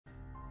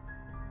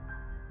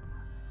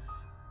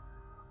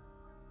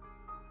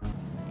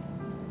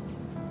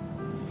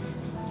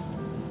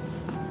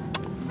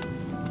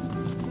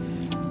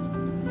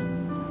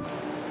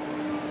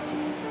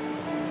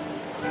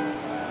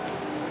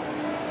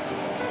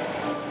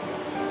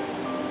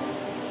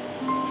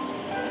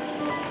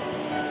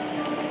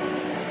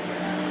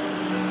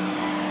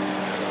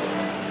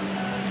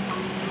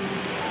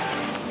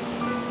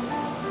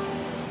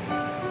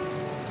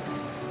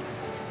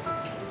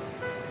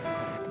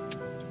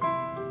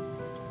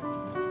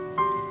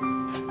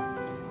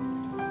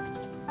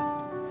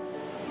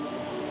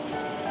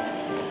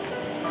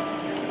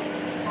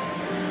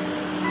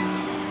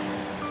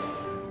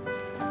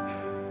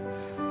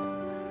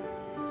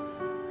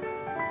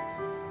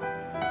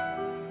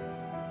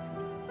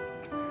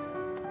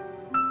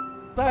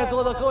在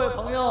座的各位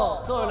朋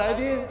友、各位来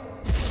宾，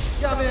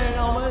下面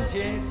让我们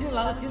请新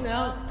郎新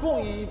娘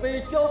共饮一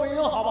杯交杯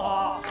酒，好不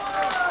好？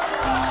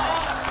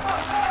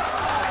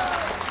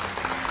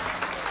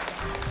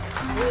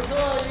此刻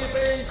一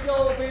杯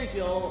交杯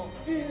酒，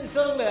今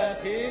生两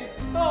情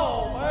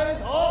到白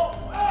头。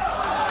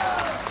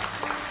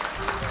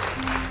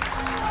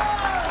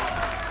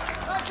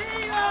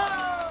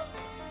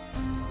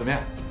怎么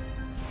样？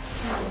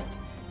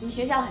离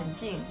学校很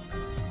近，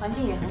环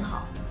境也很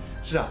好。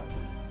是啊，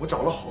我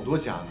找了好多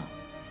家呢。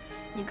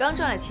你刚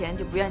赚了钱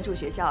就不愿住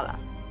学校了？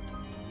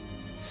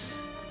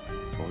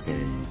我给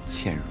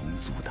倩蓉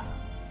租的。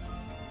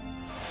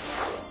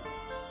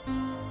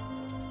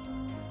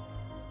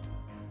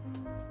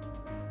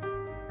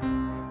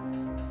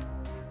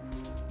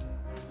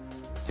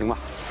行吧，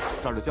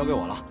这儿就交给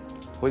我了，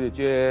回去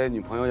接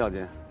女朋友要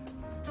紧。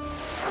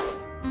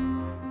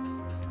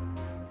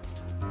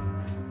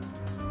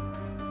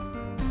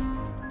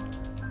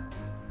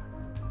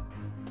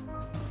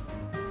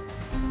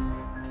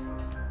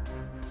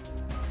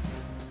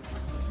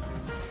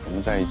我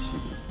们在一起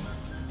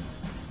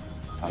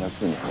谈了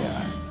4年恋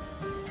爱，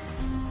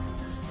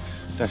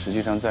但实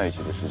际上在一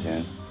起的时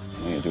间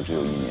可能也就只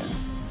有1年。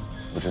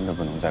我真的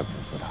不能再辜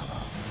负他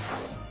了。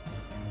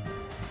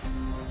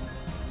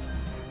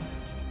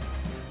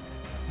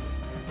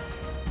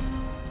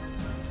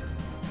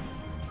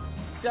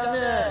下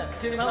面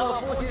请他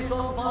们夫妻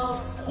双方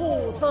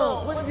互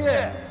赠婚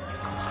戒。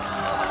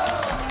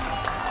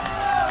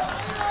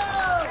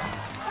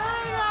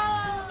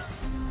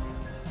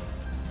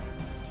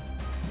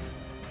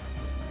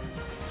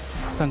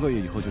3个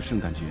月以后就圣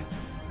诞节，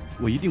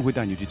我一定会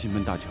带你去金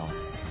门大桥，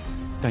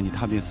带你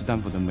踏遍斯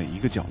坦福的每一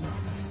个角落。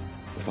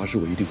我发誓，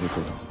我一定会做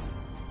到。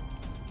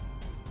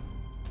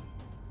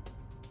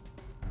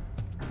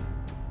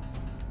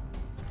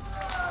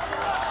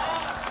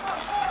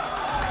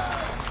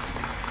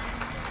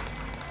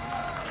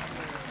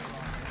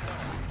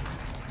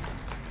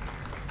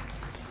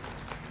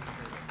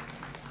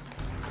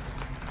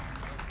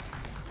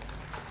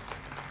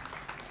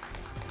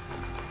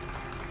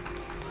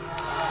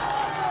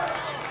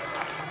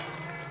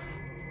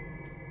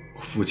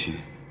父亲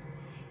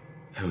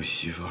还有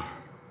媳妇儿，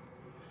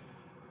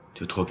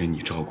就托给你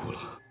照顾了。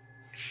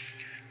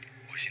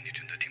我心里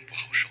真的挺不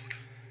好受的，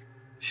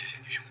谢谢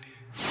你，兄弟。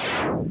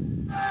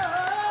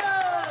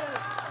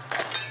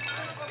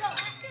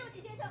对不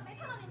起，先生，没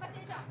看到您吧，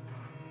先生。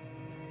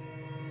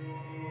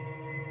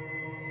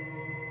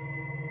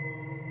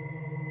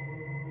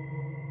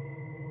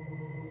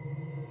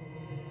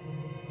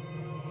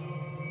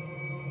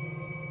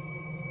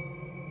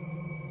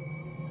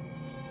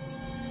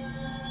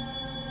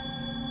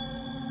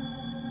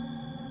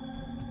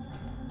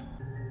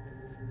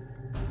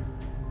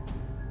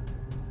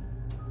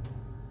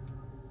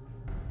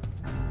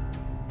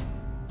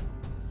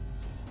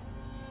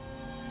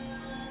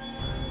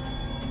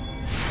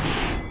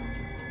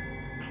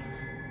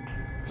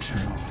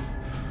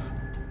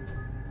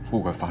不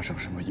管发生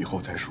什么，以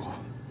后再说。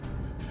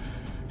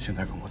现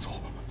在跟我走，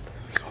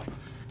走。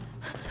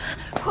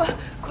坤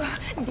儿，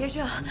你别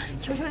这样，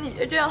求求你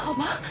别这样好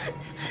吗？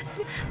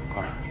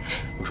坤儿，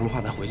有什么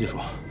话咱回去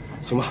说，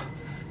行吗？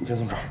你先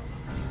从这儿。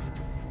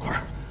坤儿，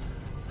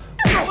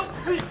干什么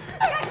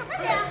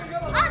你？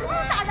啊，你不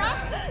能打人！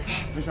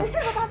没事，没事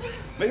吧，大军？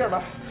没事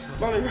吧？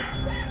妈没事。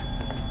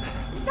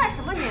你干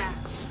什么你？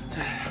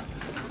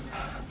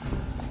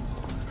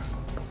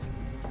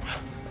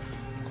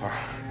坤儿。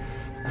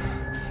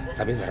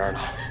咱别在这儿呢，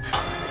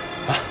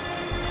啊！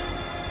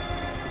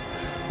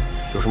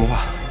有什么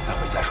话咱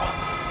回去再说，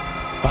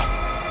啊，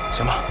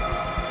行吗？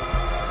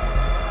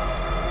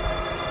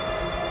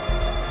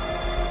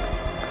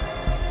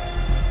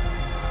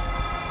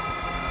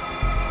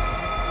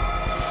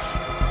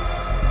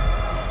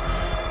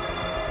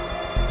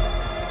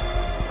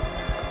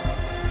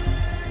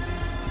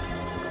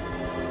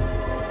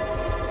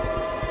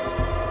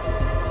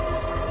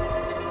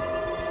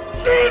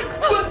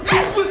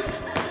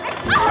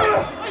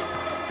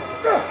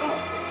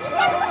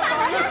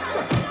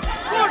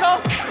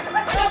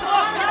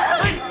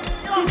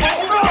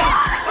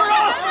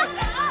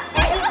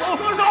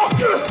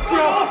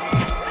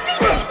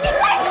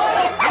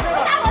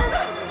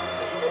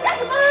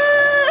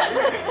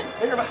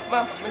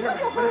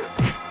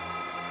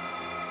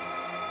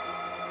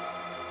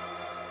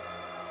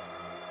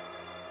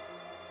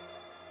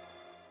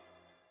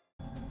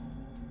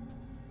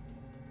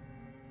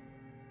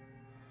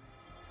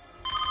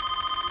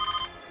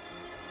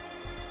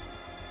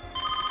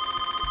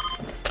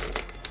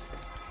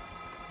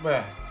喂。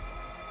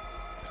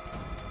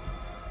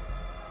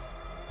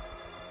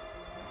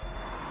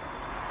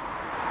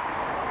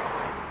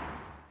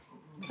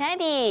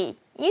Daddy,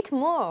 eat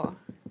more.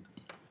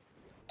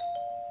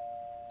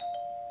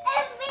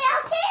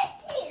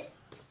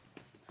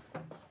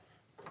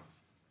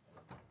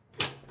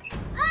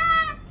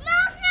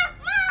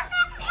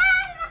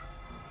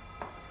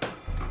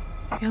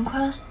袁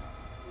坤，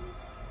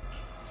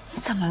你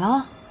怎么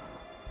了？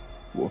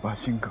我爸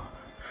辛格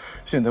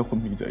现在昏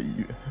迷在医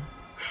院，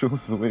生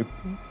死未卜。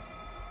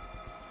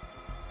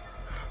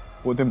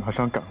我得马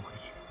上赶回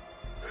去。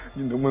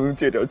你能不能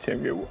借点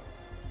钱给我？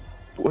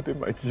我得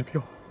买机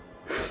票，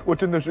我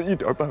真的是一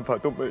点办法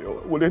都没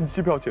有，我连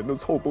机票钱都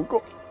凑不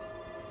够。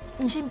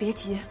你先别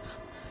急，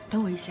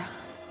等我一下。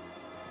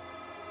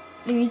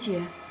凌雨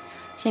姐，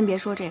先别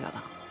说这个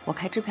了，我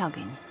开支票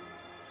给你。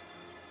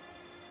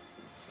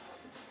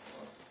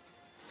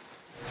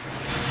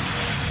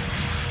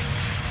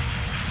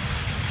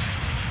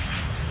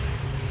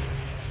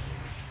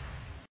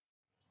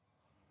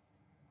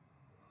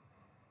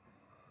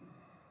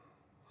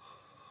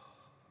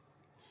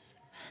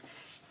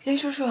袁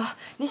叔叔，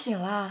你醒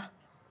了？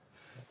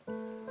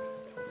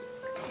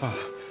爸，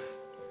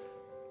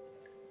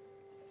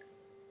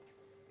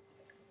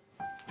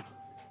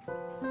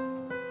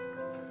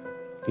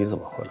你怎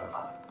么回来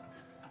了？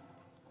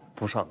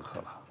不上课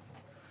了？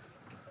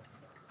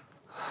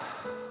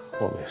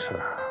我没事，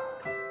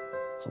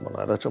怎么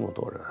来了这么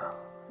多人啊？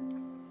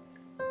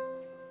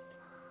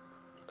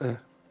哎，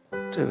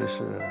这位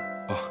是？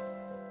啊，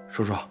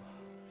叔叔，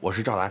我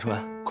是赵大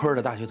川，坤儿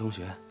的大学同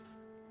学。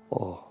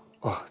哦。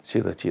啊，记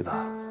得，谢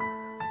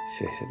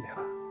谢你了。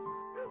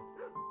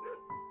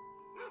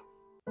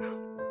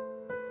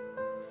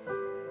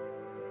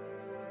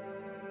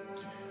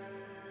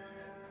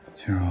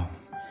心柔，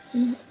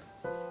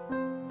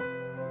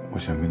我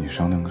想跟你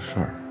商量个事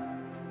儿。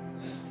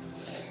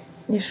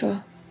你说。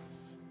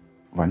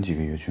晚几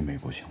个月去美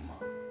国行吗？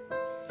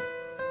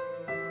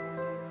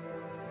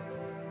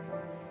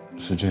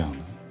是这样的，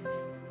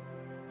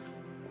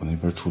我那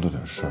边出了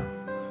点事儿，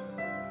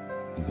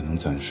你可能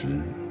暂时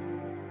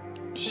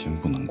先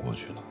不能过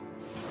去了。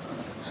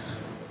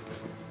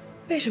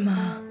为什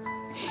么？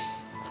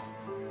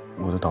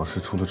我的导师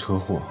出了车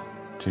祸，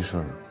这事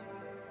儿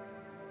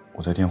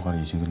我在电话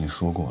里已经跟你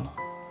说过了，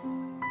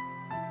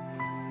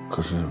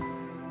可是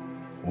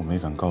我没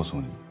敢告诉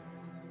你，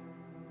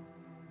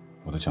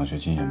我的奖学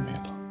金也没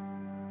了。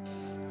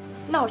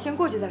那我先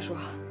过去再说。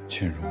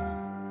倩茹，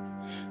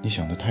你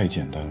想的太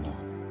简单了。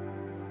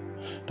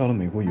到了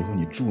美国以后，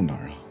你住哪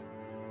儿啊？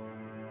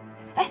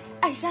哎，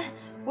艾珊，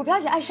我表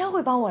姐艾珊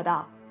会帮我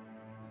的。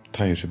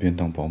她也是边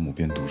当保姆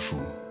边读书，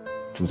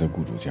住在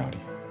雇主家里。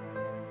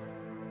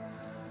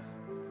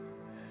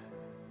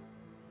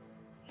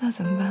那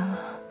怎么办啊？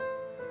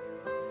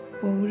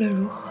我无论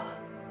如何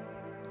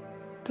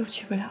都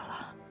去不了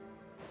了。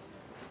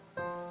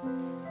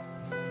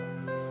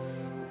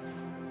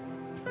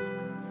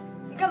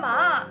你干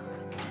嘛？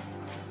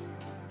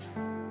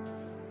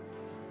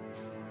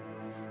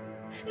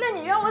那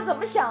你让我怎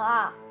么想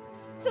啊？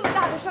这么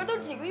大的事儿都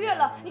几个月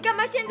了，你干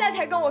嘛现在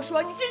才跟我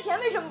说？你之前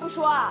为什么不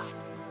说啊？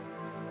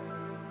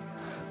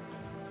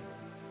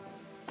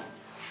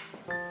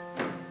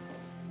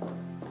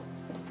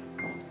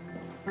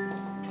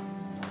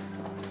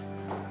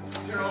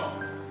心柔，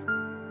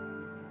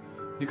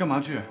你干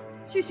嘛去？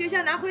去学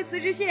校拿回辞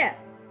职信。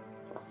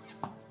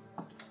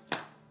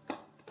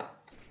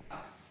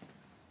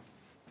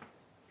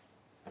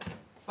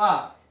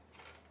爸。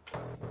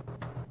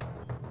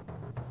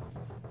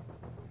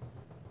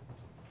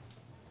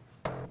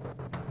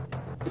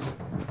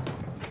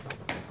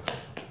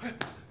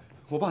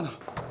我爸呢？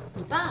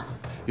你爸？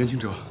袁清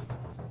哲。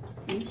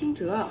林清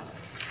哲，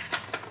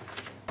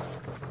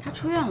他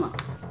出院了。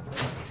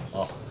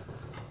哦，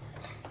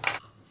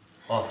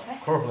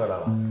坤儿回来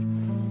了。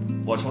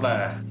我出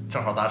来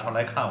正好大川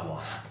来看我，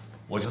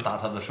我就搭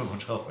他的顺风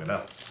车回来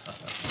了。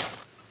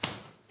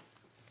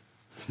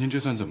您这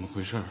算怎么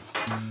回事？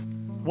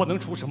我能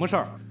出什么事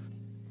儿？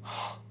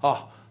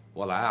哦，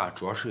我来啊，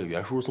主要是给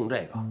袁叔送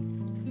这个。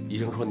医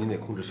生说您得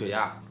控制血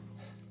压。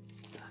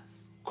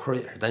坤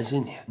儿也是担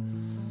心你。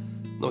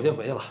那我先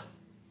回去了，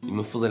你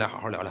们父子俩好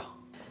好聊聊。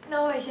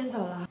那我也先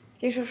走了。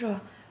袁叔叔，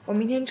我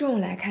明天中午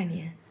来看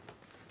您。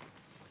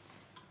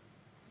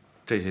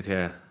这些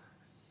天，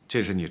这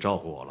是你照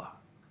顾我了，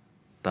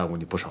耽误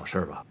你不少事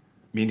儿吧？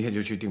明天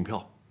就去订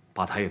票，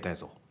把他也带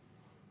走。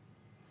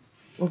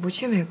我不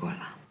去美国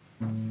了，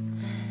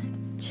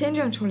签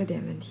证出了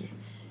点问题，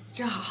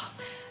正好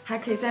还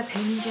可以再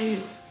陪您些日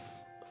子。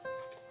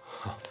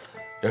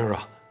袁叔叔，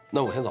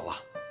那我先走了，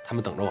他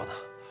们等着我呢。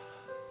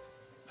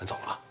俺走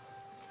了。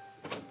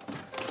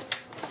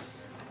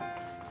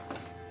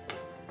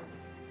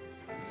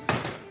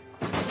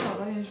走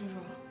了，袁叔叔。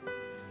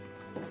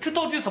这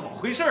到底怎么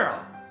回事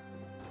啊？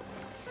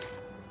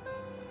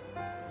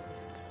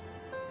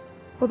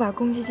我把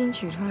公积金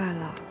取出来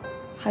了，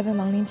还问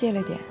王林借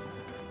了点。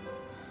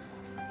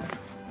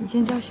你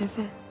先交学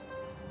费。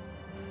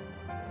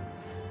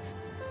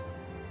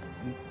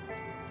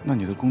那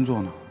你的工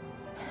作呢？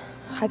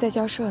还在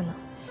交涉呢，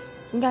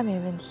应该没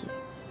问题。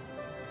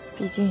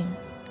毕竟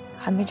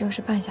还没正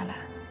式办下来。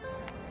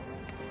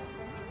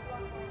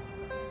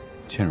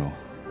倩柔，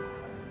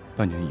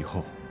半年以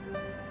后，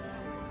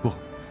不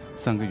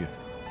，3个月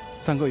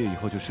，3个月以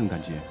后就圣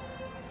诞节，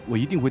我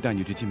一定会带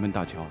你去金门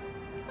大桥，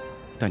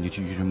带你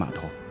去渔人码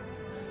头，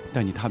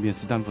带你踏遍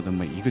斯坦福的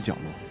每一个角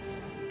落。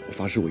我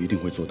发誓，我一定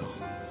会做到。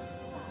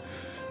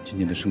今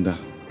年的圣诞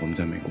我们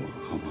在美国，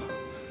好吗？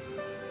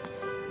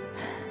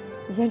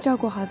你先照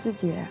顾好自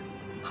己，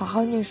好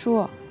好念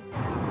书。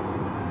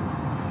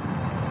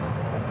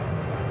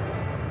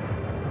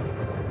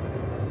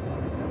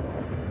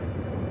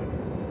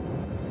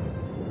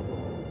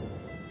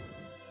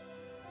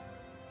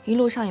一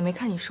路上也没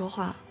看你说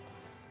话。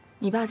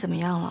你爸怎么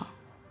样了？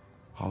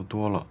好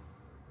多了。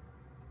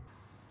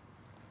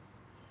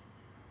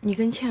你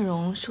跟倩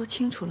蓉说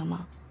清楚了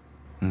吗？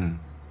嗯。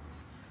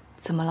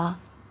怎么了？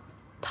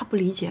他不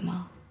理解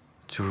吗？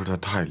就是他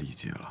太理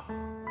解了，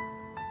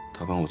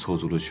他帮我凑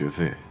足了学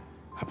费，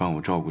还帮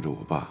我照顾着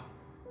我爸。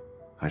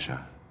安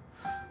山，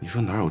你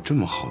说哪有这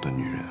么好的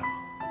女人啊？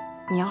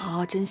你要好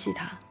好珍惜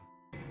她。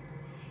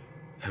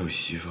还有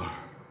媳妇儿，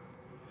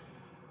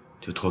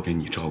就托给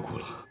你照顾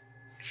了。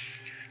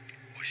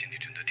我心里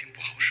真的挺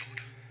不好受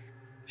的，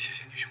谢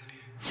谢你兄弟。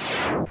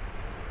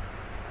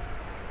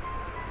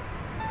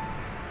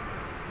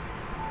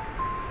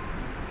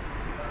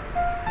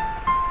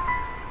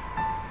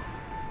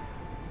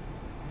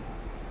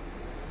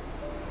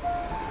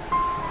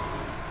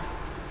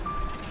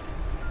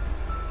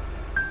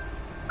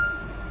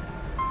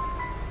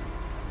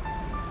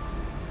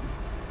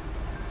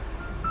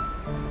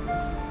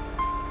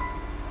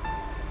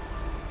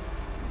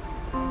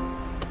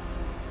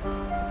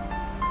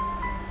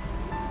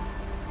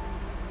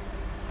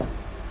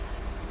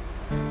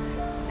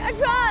大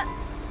川，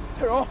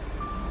倩蓉，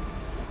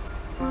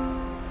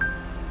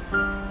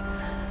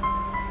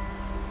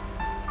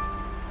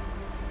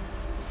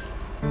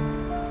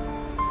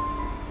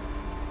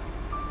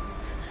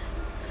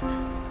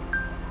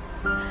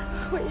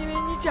我以为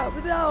你找不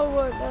到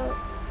我呢。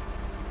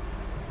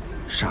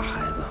傻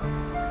孩子，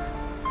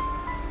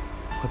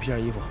快披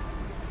件衣服，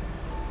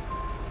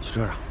去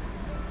车上。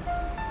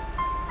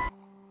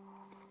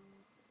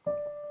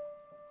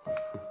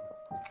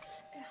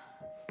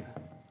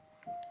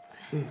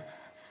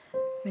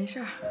没事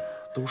儿，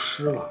都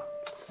湿了。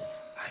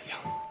哎呀，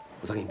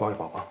我再给你包一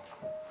包啊。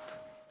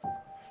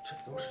这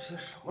都是些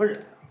什么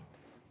人啊？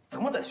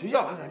怎么在学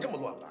校还敢这么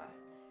乱来？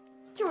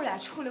就是俩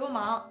臭流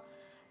氓，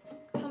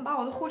他们把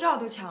我的护照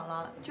都抢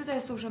了，就在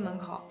宿舍门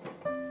口。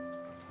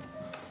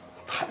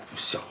太不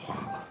像话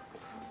了！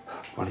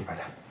往里边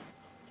带。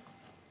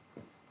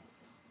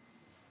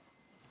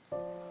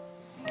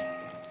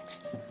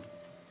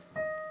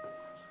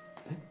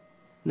哎，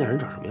那人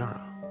长什么样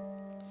啊？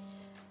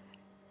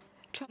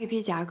穿一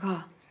皮夹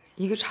克，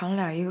一个长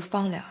脸，一个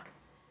方脸。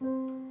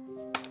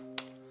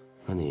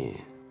那你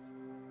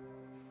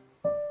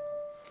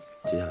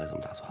接下来怎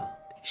么打算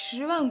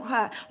？10万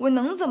块，我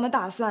能怎么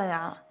打算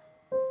呀？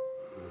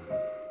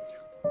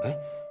哎，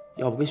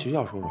要不跟学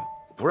校说说，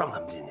不让他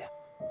们进去。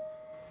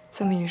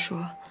这么一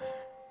说，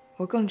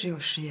我更只有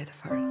失业的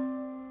份儿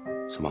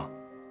了。什么？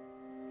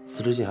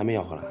辞职信还没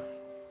要回来？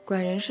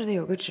管人事的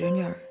有个侄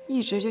女儿，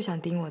一直就想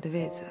顶我的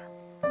位子。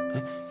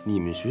哎，你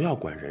们学校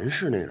管人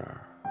事那人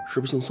是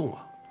不是姓宋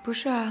啊？不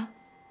是啊，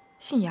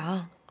姓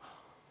杨。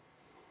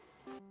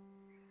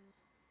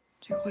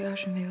这回要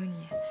是没有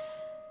你，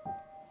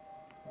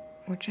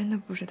我真的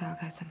不知道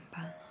该怎么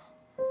办了。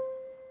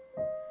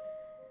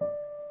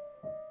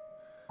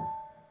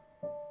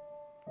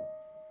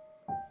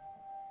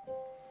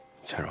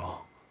倩蓉，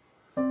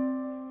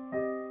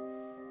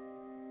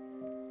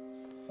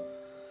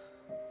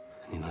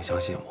你能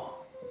相信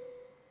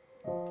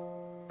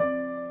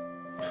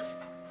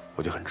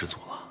我就很知足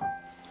了。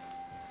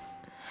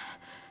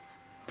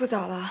不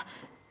早了，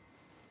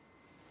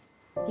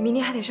你明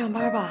天还得上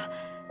班吧？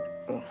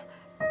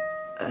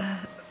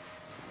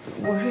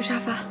我睡沙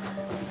发。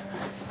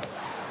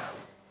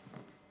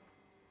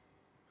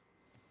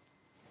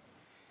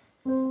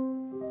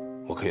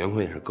我跟袁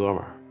坤也是哥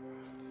们儿，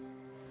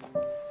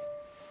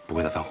不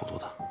会再犯糊涂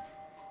的。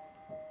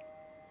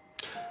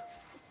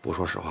不过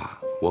说实话，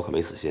我可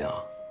没死心啊。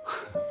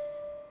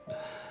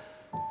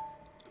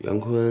袁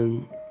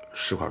坤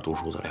是块读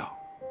书的料，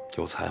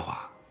有才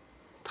华，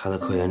他的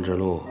科研之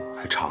路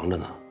还长着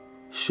呢，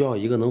需要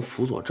一个能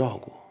辅佐照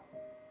顾、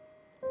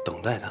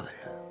等待他的人。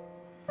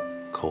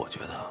可我觉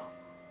得，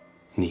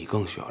你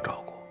更需要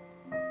照顾。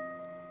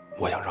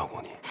我想照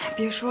顾你。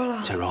别说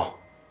了，倩蓉，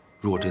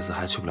如果这次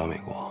还去不了美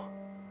国，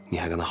你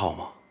还跟他耗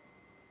吗？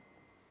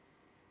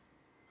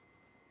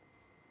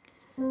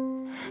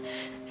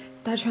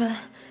大川，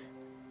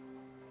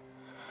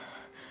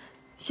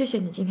谢谢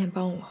你今天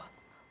帮我，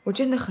我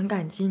真的很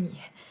感激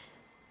你。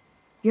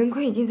袁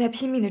坤已经在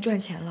拼命的赚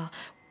钱了，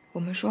我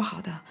们说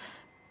好的，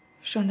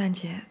圣诞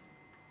节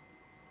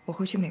我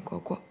会去美国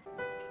过。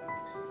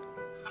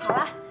好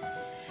了，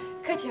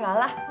客气完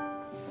了，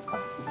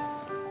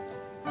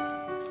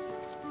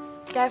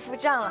该付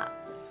账了。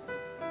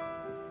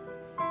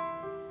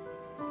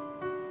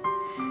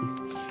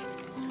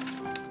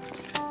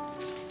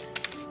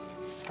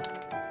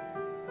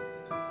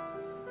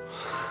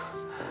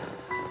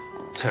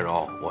倩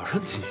蓉，我说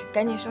你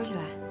赶紧收起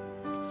来。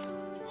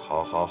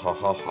好，好，好，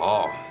好，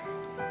好。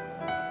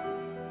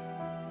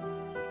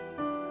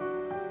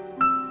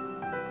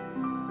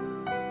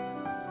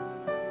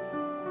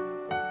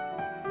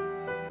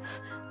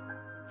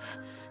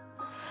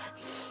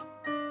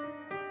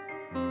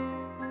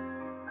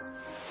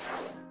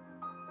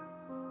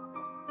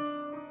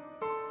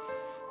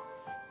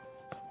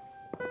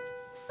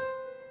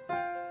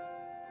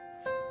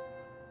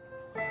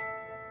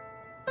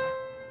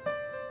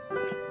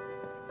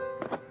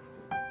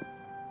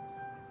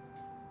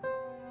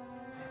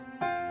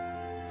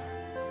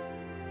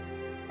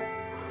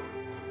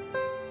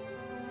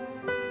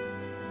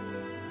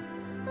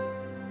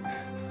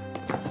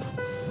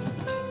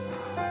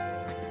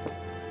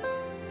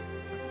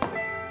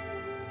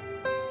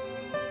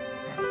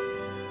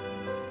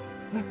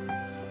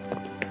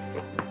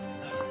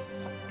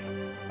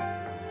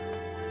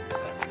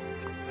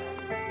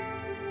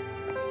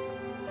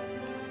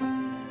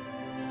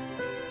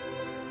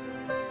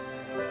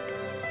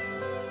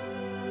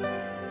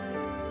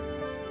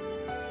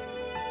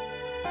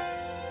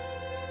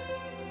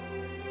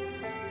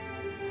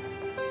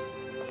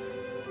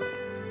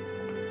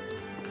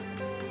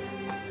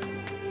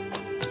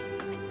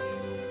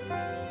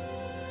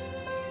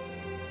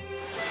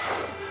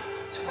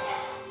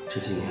这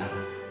几年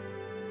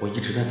我一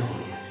直在等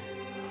你，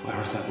我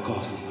要是再不告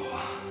诉你的话，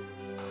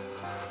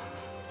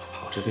我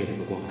怕我这辈子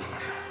都过不踏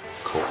实。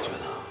可我觉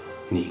得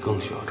你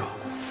更需要照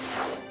顾，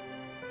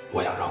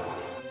我想照顾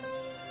你。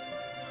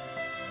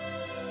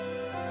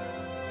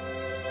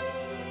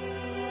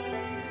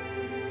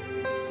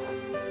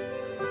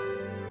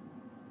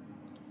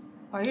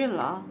怀孕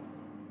了啊，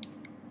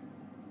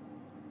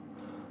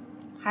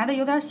孩子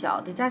有点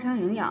小，得加强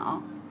营养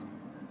啊。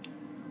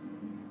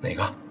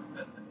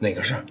哪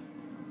个是？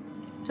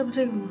这不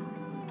这个吗？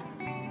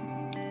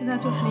现在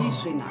就是一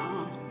水囊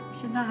啊，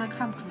现在还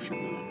看不出什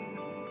么来。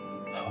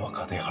我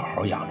可得好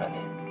好养着你，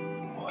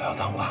我要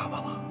当爸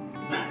爸了。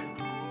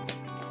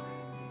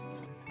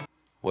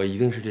我一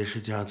定是这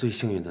世界上最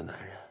幸运的男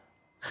人。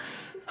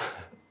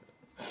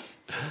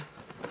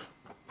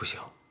不行，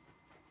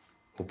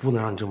我不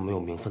能让你这么没有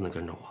名分的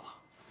跟着我了。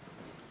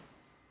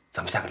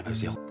咱们下个礼拜就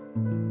结婚。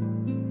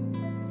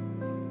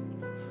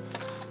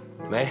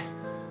没。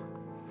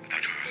大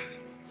春，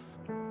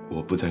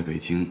我不在北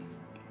京，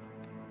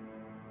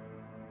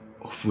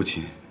我父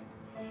亲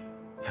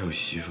还有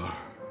媳妇儿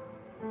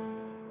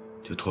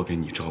就托给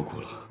你照顾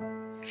了。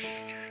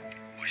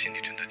我心里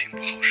真的挺不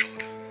好受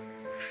的，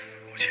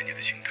我欠你的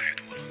情太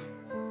多了。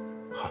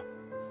好，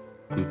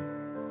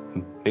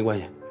没关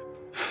系。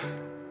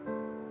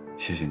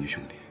谢谢你，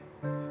兄弟。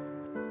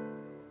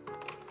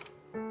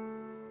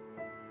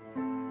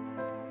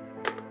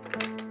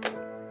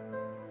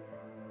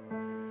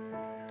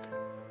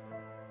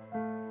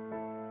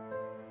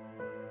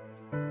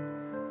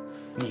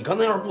你刚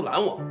才要是不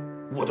拦我，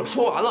我就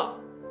说完了。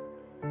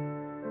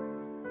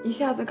一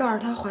下子告诉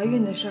她怀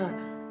孕的事儿，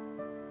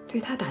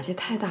对她打击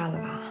太大了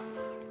吧？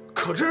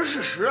可这是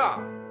事实啊！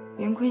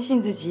袁坤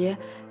性子急，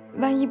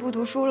万一不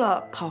读书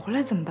了跑回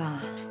来怎么办啊？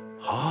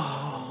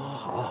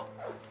好，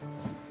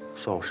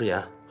算我失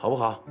言，好不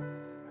好？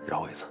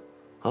饶我一次，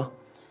啊！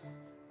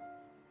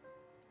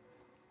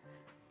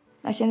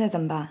那现在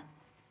怎么办？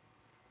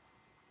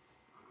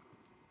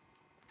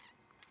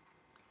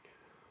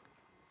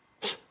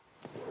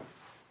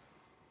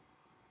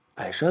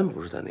矮山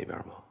不是在那边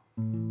吗？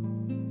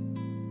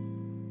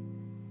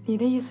你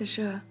的意思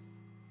是？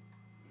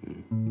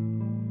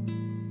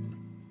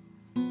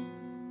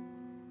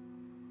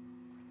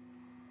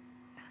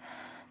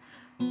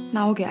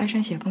那我给鞍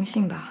山写封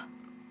信吧，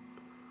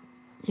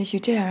也许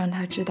这样让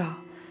他知道，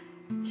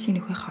心里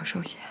会好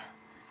受些。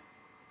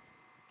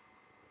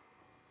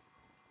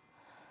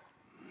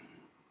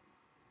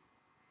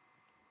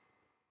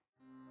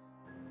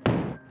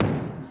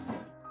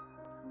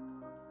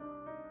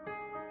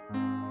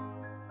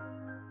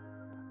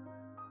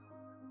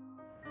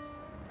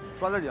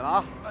抓点紧了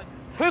啊！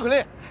腿可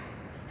力。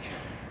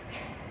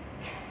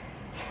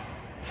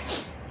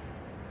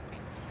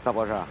大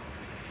博士，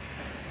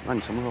那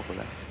你什么时候回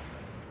来？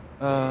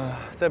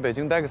在北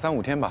京待个3、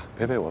5天吧，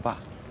陪陪我爸，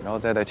然后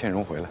再带倩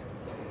蓉回来。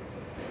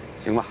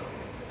行吧，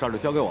这儿就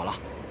交给我了，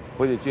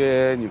回去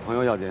接女朋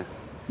友要紧。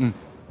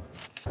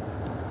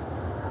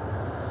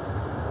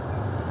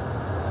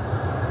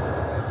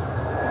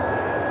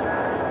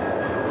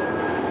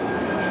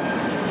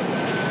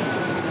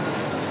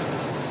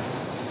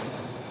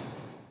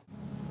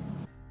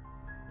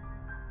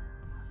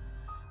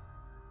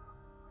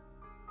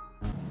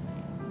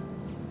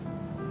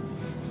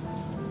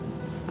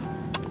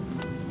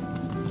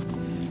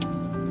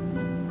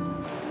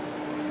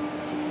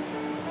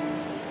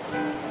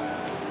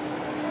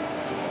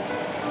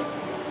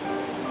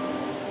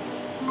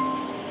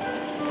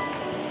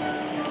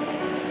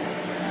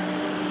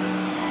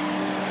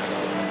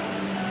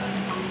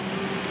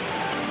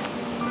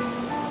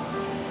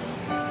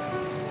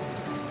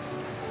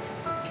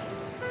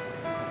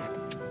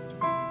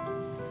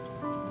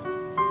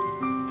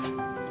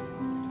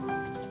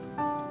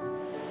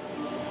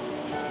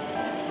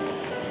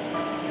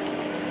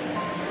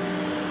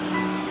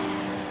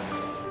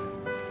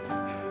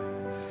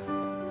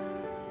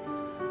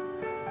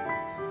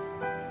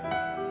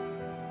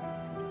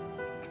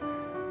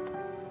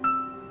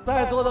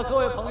在座的各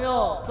位朋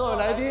友、各位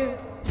来宾，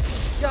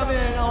下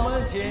面让我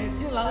们请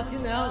新郎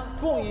新娘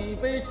共饮一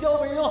杯交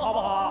杯酒，好不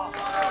好？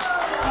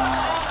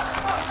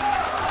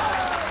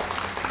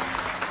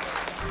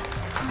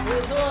此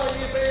刻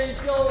一杯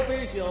交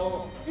杯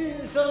酒，今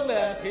生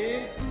两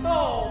情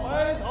到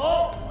白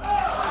头。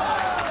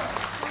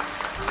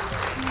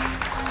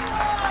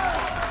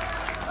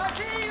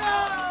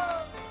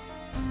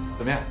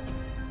怎么样？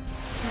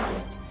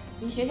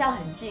离学校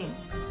很近，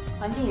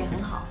环境也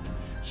很好。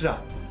是啊，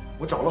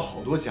我找了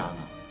好多家呢。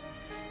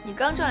你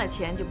刚赚了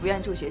钱就不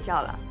愿住学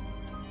校了？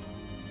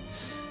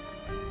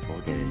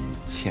我给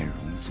倩蓉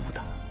租的。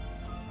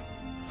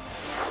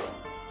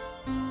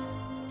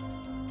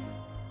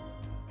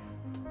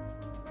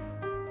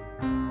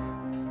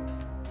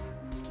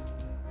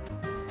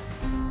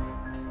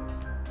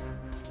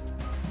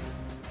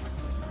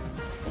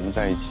我们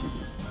在一起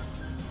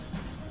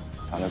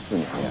谈了4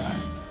年恋爱，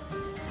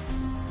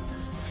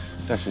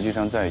但实际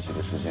上在一起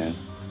的时间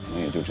可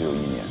能也就只有1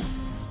年。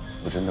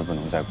我真的不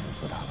能再辜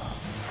负他了。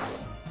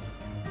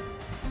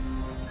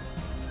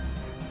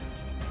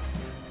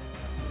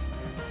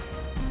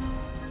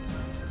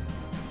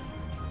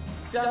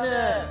下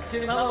面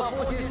请他们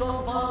夫妻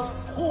双方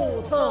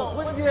互赠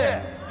婚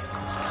戒。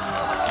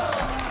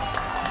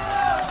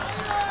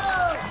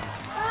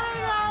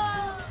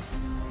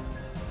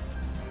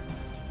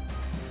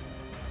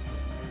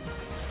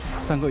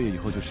3个月以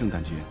后就圣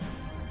诞节，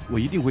我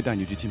一定会带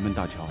你去金门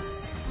大桥，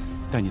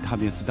带你踏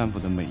遍斯坦福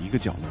的每一个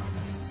角落。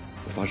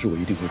我发誓，我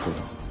一定会做到。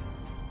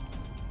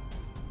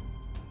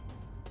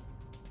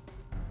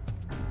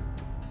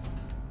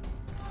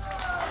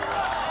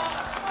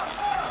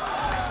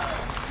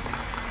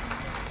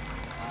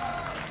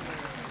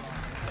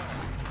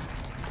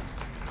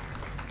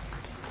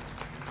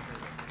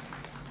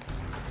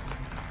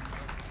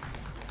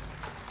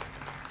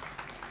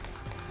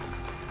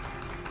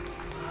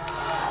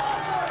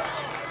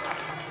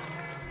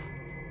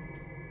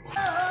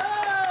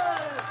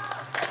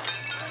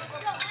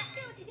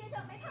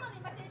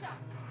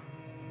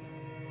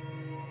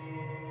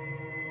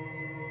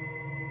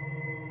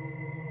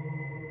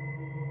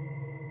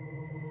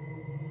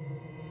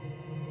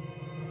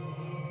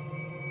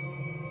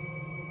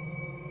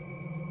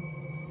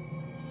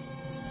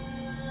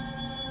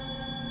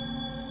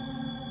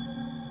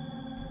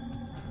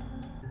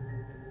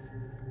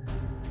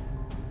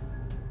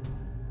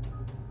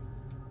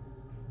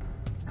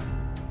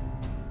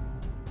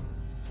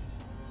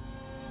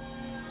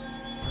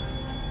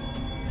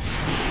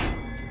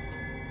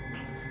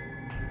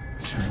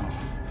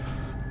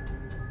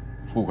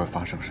不管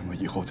发生什么，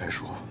以后再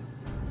说。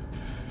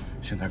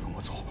现在跟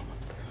我走，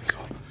走。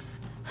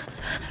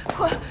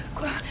坤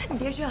儿，你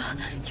别这样，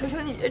求求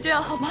你别这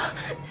样好吗？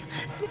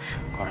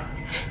坤儿，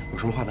有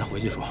什么话咱回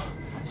去说，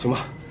行吧？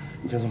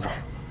你先从这儿。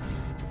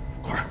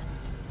坤儿，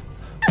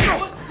干什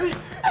么你？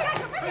啊，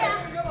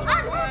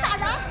你怎么打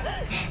人？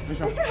没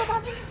事，没事吧，大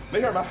军？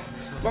没事吧？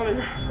妈没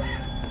事。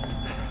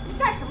你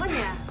干什么你？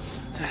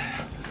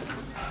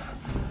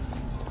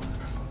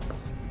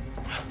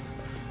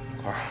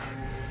坤儿。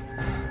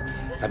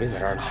咱别在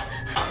这儿了，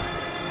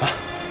啊！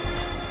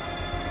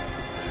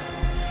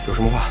有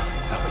什么话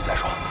咱回去再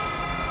说，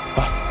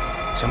啊，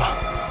行吗？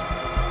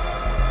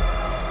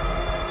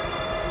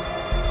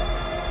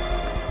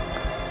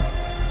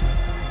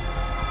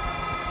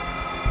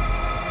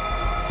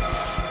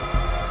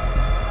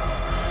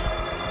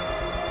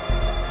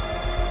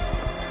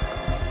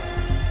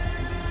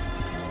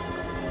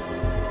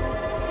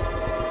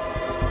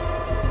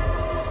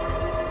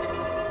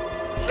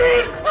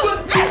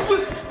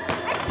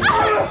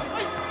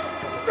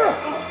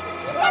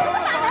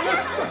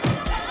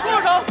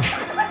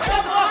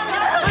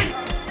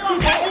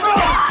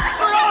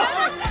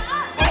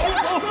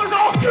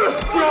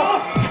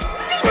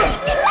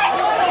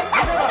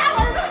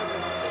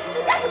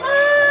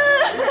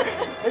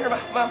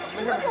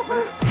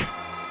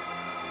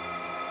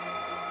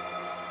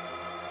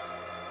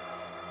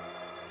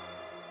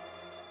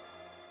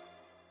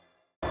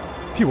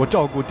替我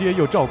照顾爹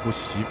又照顾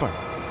媳妇儿，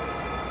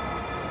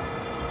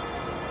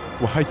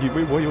我还以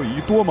为我有一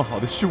个多么好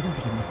的兄弟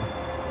呢。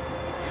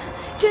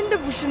真的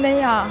不是那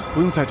样。不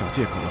用再找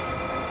借口了，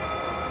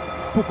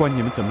不管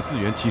你们怎么自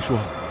圆其说，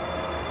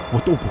我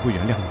都不会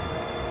原谅你们。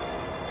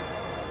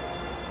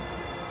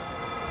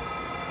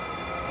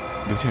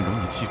刘倩荣，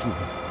你记住了，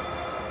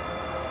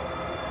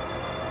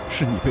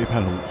是你背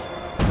叛了我。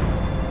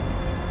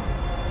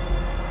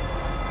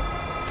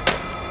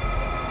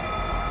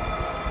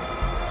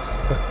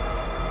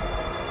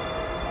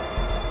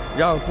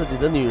让自己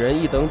的女人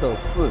一等等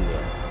4年，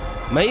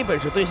没本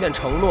事兑现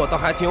承诺，倒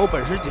还挺有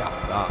本事讲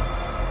的。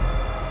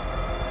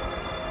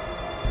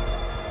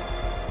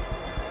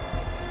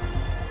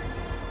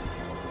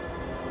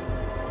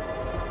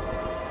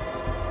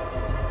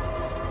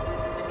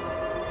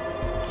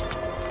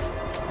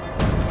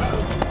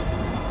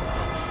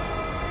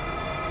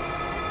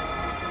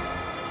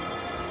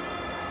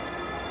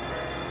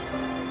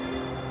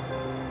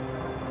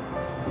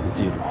你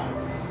记住，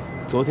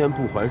昨天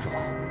不还手。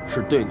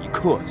是对你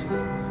客气，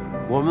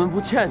我们不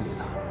欠你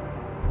的。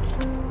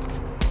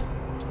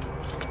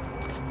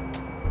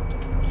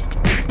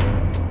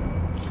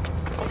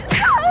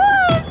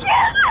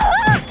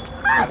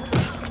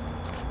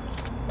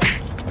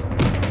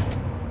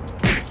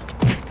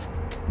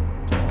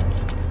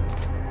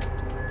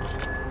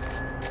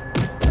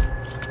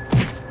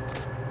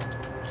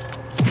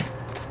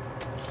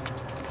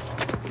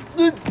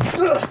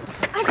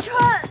阿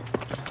川。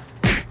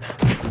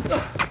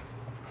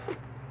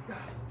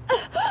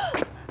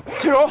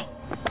倩荣，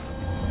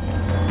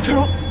倩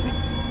荣，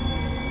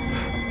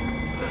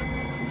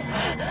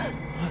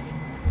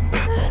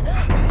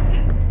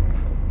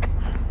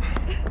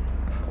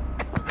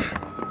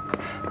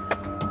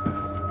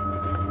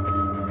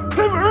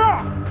开门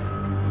啊！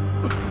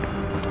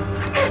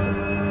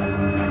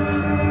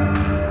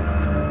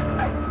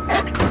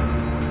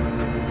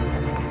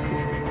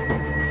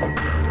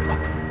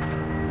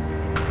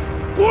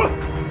滚！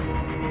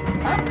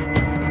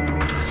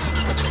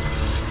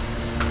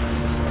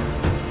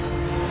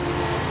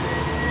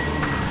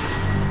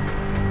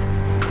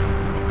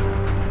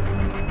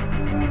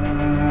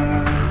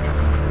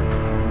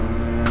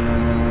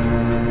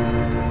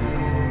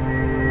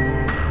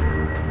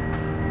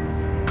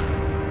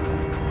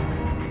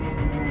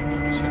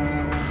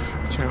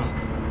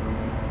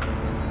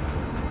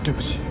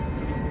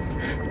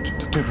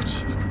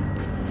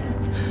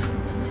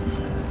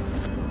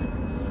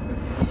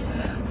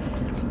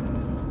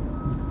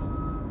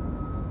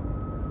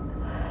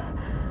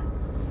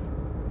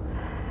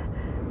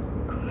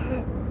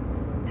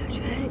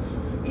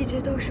直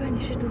都说你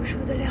是读书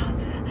的料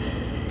子，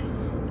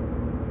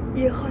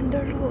以后你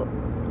的路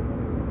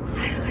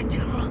还很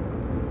长。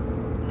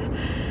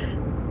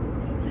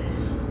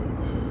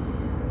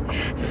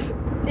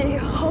你以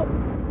后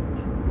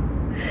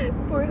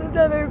不用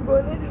再为国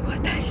内的我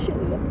担心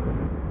了，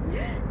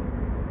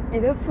你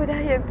的负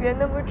担也别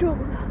那么重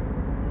了。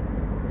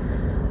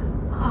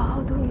好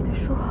好读你的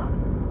书，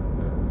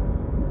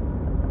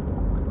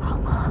好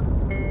吗？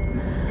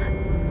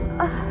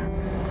啊！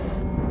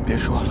别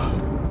说了。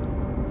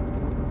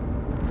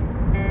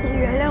你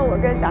原谅我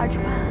跟大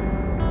川，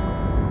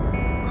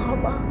好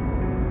吗？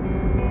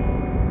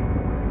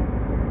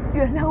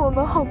原谅我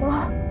们好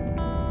吗？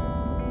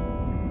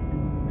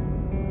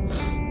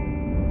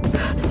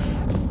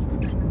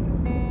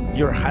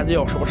一会儿孩子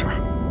要有什么事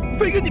儿，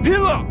非跟你拼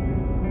了！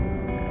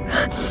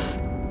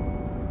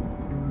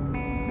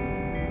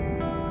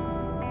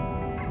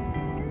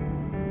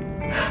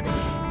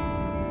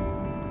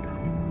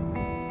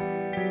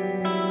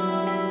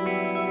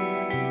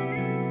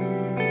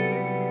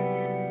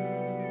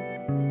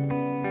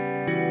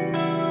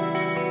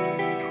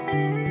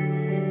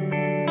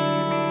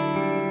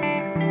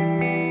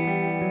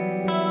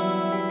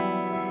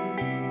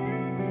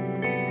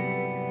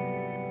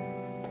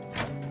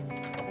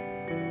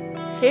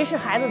谁是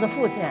孩子的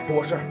父亲？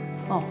我是。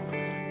哦，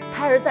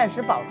胎儿暂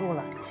时保住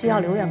了，需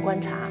要留院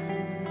观察。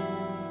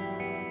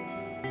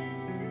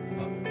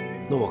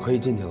那我可以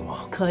进去了吗？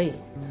可以，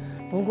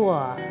不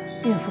过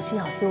孕妇需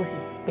要休息，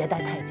别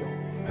待太久。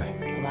哎，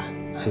好吧。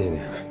谢谢你。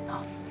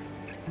好。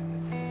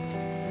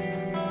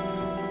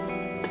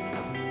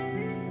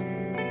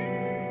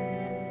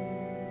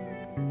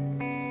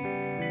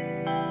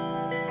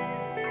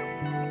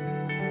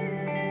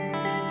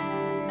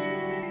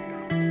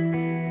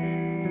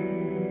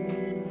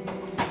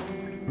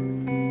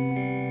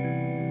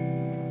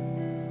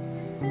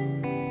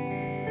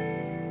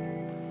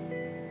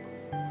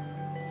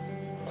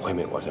回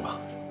美国去吧，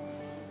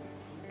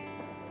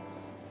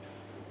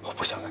我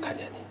不想再看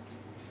见你。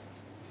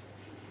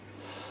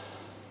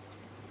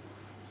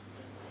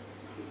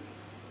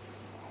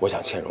我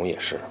想倩蓉也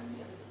是。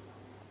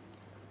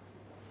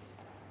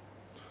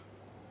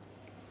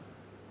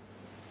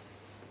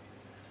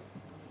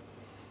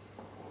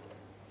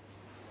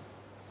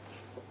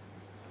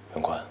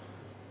袁宽，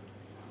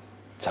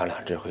咱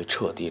俩这回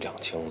彻底两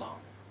清了。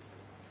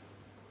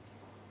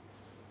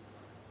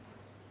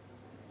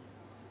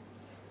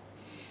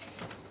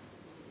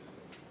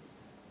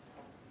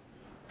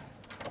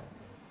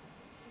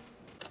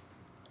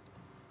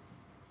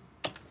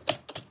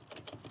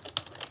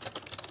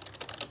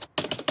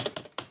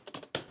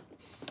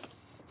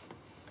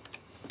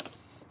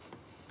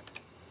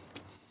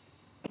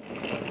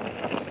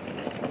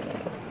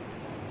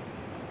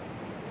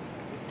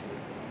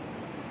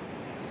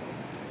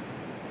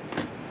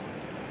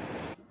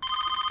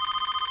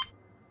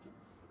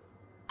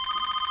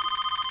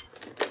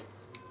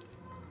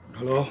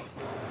Hello，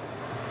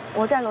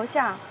 我在楼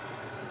下，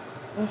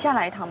你下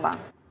来一趟吧。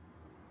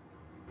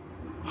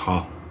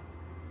好。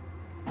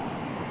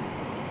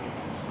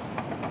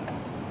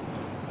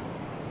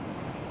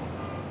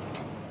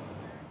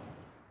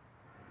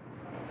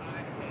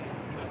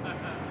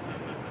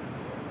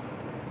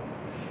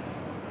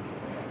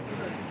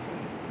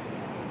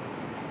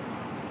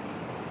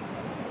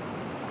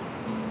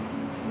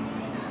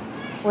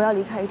我要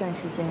离开一段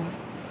时间，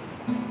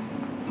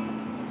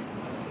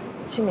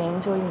去缅因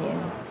州1年。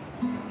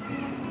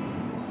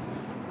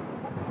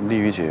丽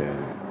宇姐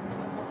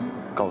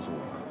告诉我，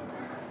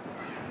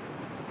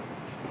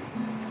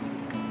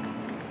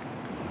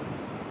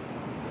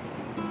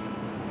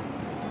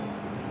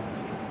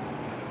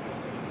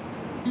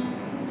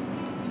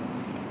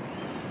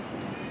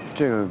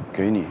这个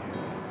给你，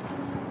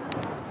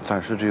暂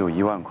时只有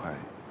1万块，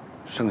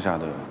剩下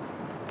的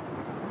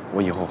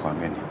我以后还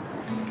给你。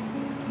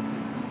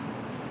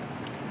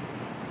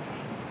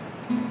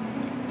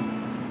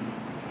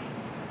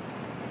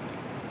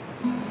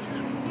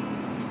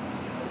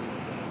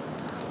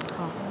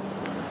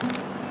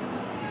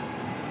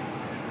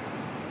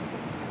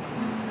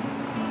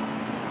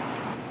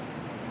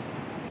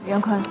袁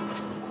宽，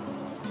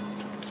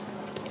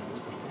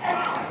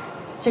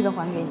这个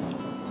还给你。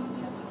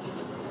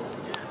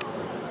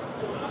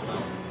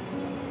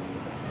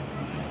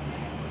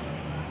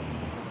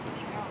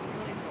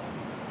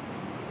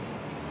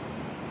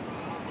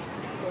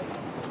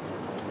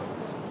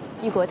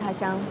异国他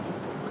乡，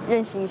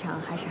认识一场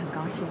还是很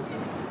高兴。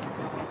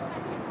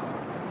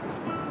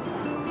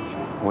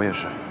我也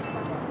是。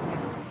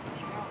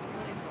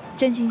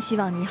真心希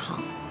望你好。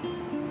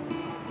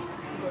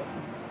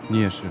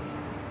你也是。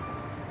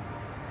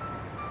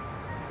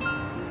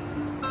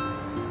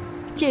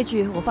借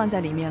据我放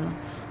在里面了，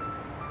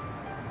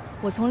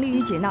我从丽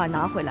宇姐那儿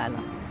拿回来了，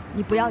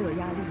你不要有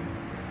压力。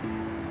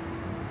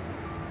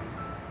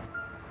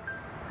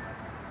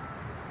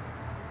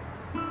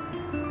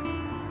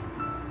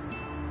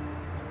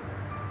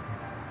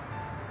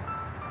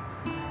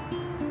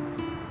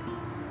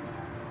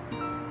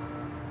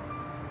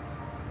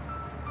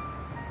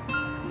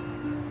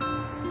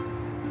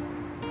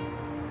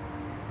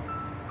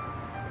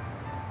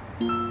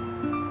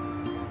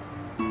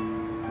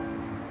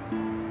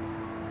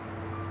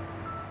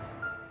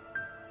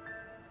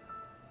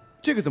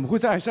这个怎么会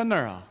在艾珊那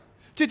儿啊？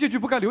这借据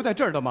不该留在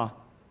这儿的吗？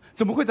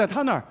怎么会在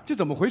他那儿？这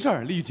怎么回事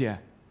儿，丽姐？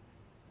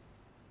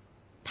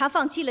他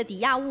放弃了抵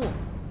押物。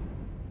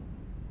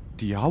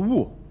抵押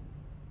物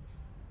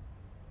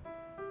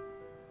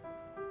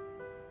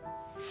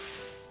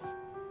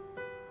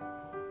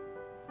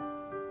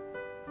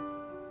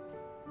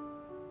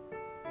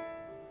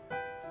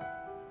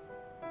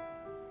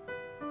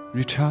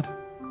？Richard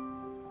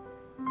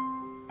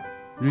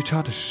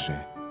是谁？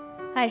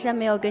艾珊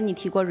没有跟你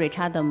提过瑞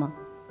查德吗？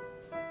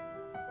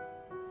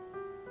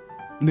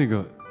那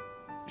个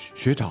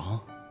学长。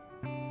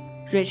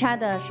瑞查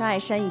德是艾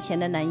珊以前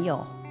的男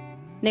友，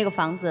那个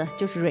房子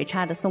就是瑞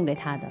查德送给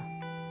他的。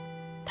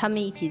他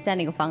们一起在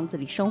那个房子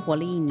里生活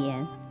了1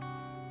年，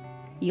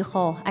以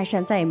后艾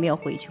珊再也没有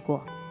回去过。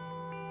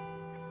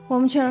我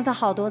们劝了他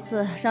好多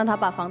次，让他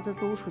把房子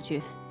租出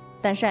去，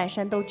但是艾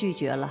珊都拒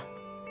绝了。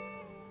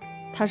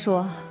他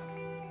说，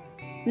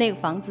那个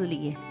房子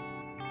里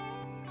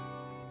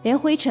连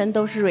灰尘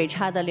都是瑞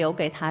查德留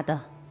给他的，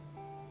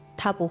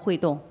他不会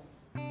动，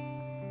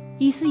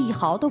一丝一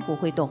毫都不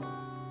会动，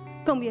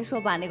更别说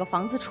把那个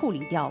房子处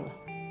理掉了。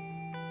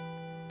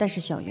但是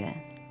小袁，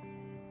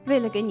为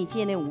了给你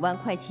借那5万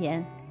块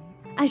钱，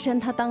艾珊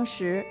她当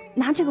时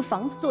拿这个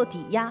房子做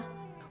抵押，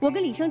我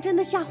跟李生真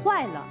的吓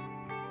坏了。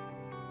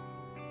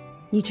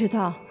你知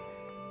道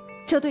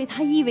这对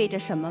他意味着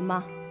什么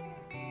吗？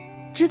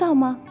知道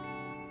吗？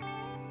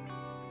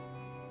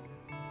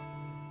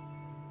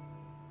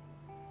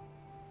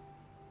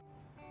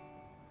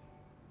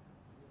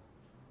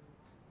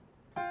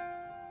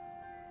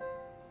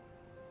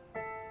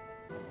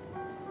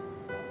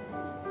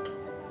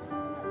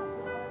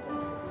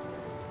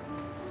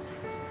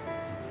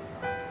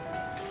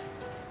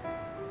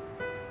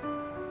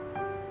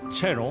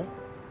倩蓉，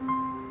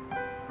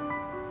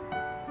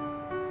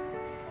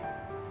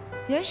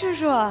袁叔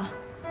叔，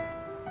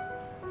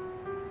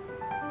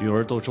女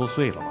儿都周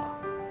岁了吧？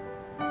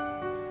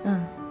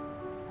嗯。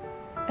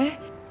哎，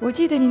我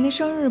记得您的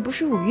生日不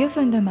是5月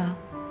份的吗？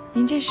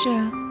您这是？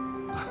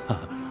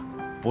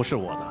不是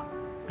我的，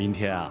明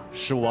天啊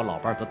是我老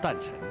伴儿的诞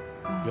辰，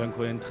袁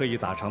坤特意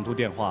打长途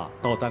电话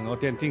到蛋糕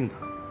店订的。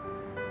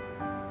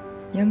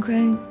袁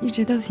坤一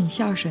直都挺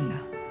孝顺的。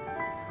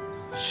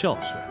孝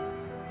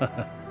顺？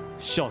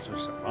孝顺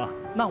什么？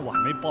那我还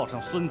没抱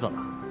上孙子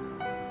呢。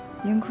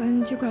袁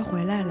坤就快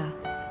回来了，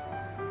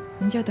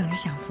您就等着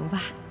享福吧。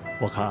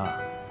我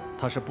看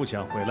他是不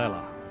想回来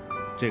了。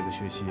这个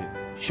学期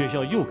学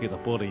校又给他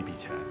拨了一笔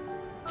钱。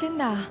真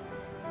的？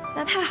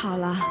那太好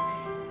了。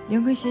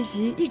袁坤学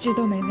习一直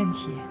都没问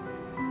题。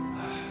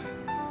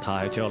他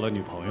还交了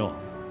女朋友，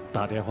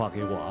打电话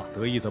给我，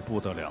得意的不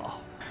得了。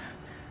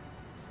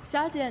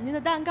小姐，您的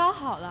蛋糕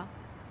好了。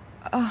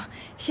哦，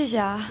谢谢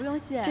啊。不用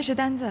谢。这是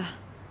单子。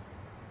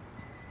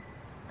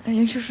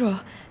袁叔叔，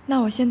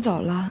那我先走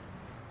了，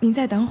您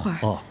再等会儿。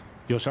哦，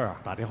有事儿啊，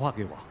打电话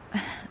给我。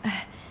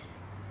哎。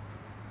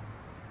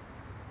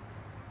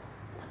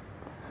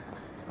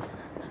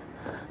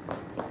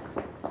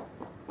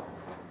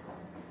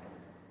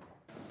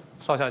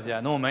邵小姐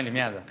弄我们里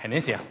面子，肯定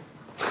行。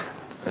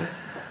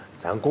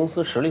咱公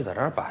司实力在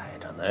这儿摆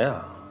着呢呀。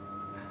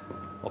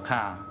我看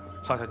啊，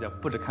邵小姐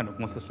不只看重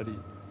公司实力，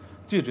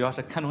最主要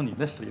是看重你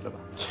的实力了吧？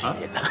去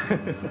你的！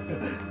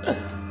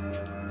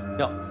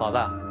哟，嫂子，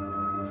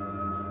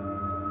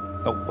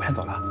我先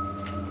走了。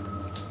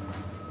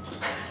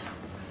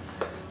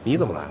你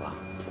怎么来了？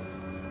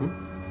嗯？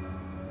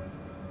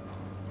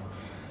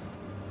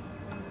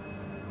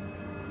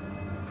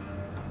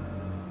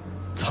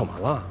怎么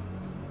了？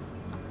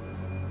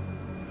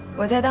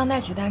我在当代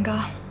取蛋糕，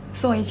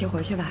送我一起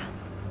回去吧。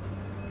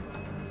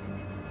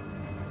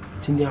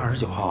今天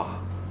29号啊？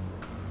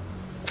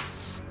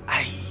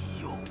哎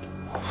呦，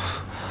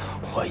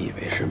我以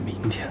为是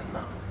明天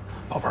呢，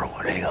宝贝儿，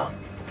我这个……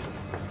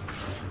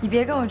你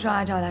别跟我装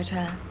啊，赵大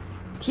川，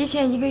提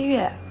前1个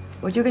月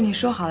我就跟你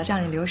说好了，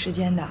让你留时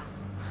间的。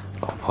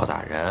老婆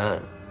大人，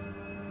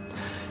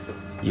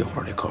一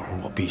会儿这客户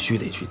我必须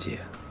得去接。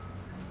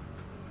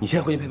你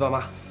先回去陪爸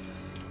妈。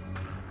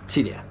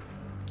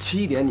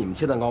7点你们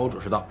切蛋糕，我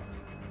准时到，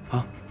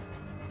啊。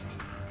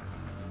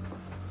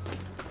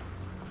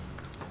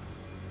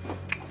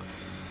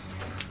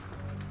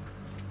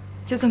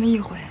就这么一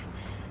回，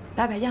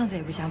摆样子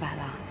也不想摆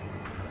了。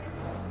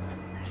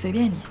随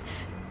便你，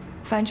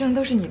反正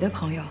都是你的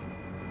朋友，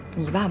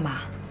你爸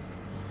妈，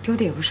丢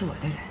的也不是我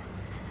的人。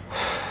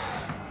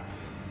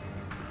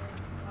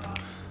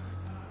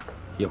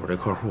一会儿这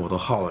客户我都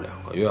耗了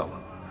2个月了，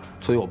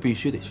所以我必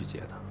须得去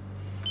接他。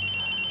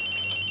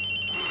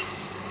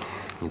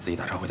你自己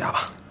打车回家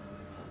吧。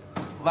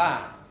喂，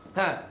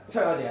嘿，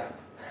邵小姐，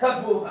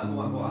不晚。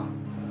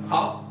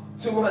好，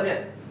星空饭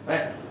店。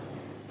哎。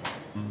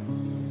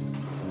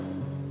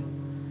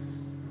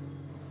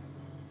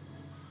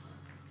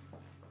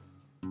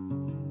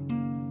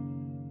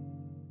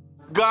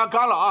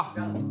干了啊！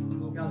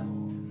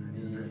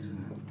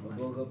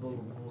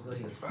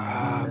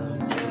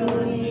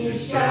祝你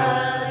生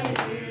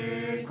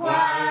日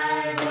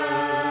快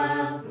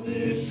乐，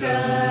你生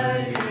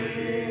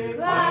日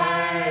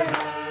快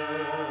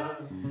乐，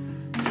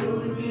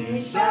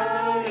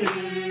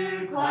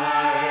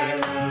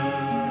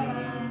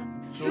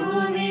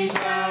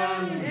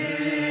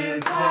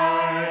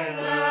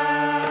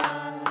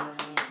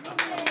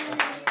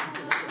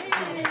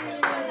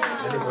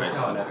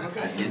我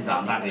看您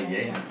长大的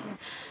爷爷。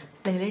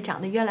蕾蕾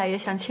长得越来越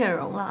像倩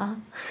蓉了啊！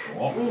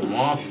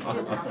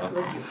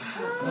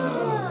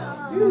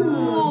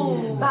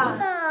爸，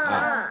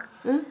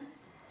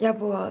要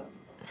不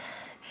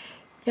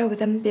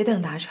咱们别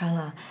等达川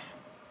了，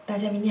大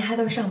家明天还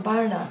都上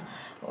班呢。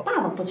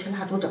爸爸不吹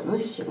蜡烛怎么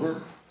行啊？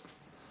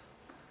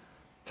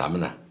咱们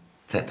呢，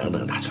再等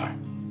等达川，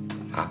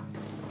啊。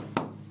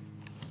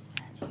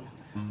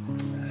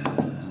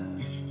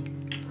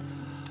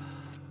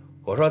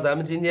我说咱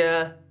们今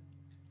天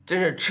真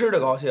是吃的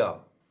高兴，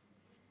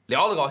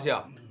聊的高兴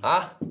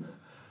啊！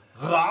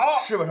好，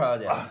是吧，邵小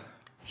姐？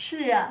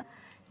是呀，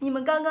你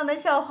们刚刚的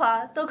笑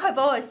话都快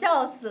把我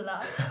笑死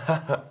了。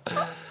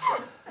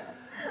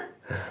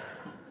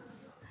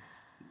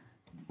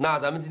那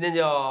咱们今天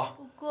就……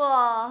不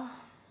过，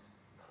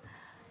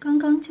刚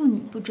刚就你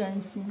不专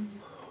心。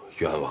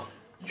冤枉，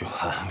冤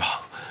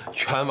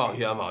枉，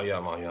冤枉，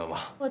冤枉，冤枉！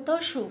我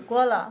都数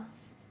过了，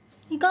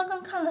你刚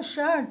刚看了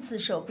12次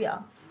手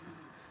表。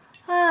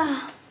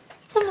啊，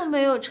这么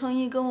没有诚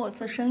意跟我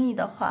做生意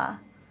的话，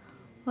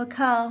我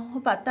看我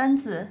把单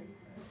子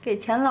给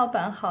钱老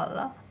板好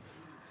了。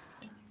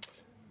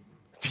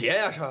别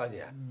呀，邵小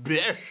姐，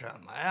别什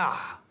么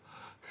呀，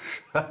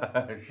邵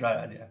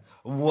小姐，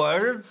我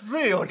是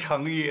最有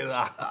诚意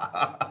的。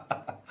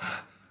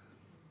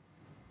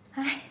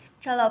哎，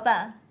赵老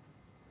板，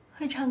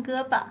会唱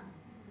歌吧？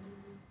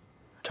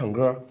唱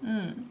歌？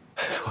嗯。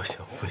不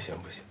行，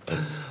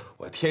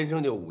我天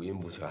生就五音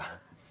不全。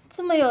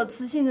这么有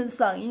磁性的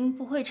嗓音，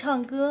不会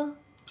唱歌，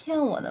骗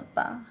我的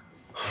吧？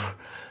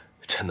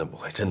真的不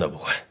会，真的不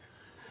会。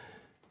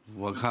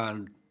我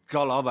看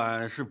赵老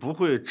板是不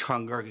会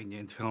唱歌给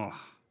您听了，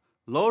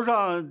楼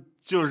上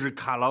就是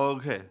卡拉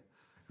OK。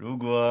如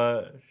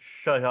果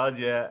邵小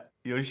姐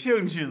有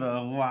兴趣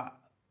的话，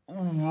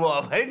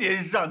我陪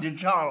您上去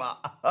唱了。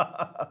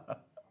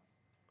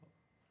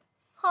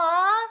好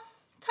啊，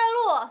开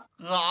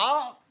路。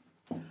好。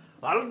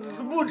完了，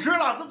不吃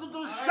了，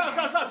都上，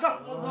走，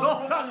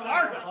上去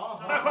玩去，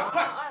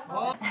快！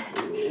宝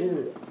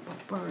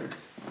贝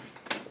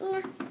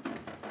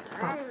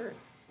儿，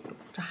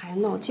这孩子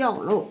闹觉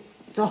喽，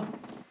走，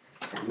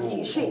咱们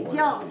去睡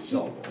觉去。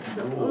走，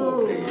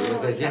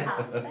再见，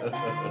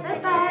拜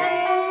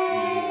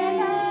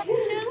拜，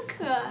真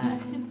可爱。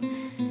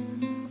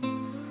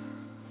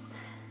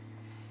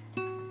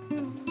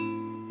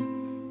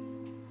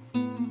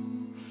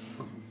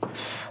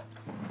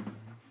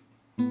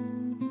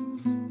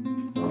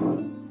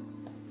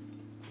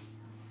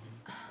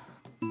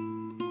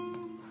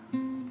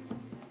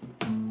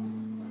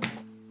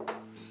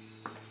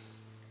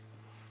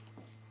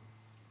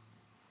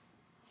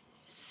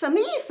什么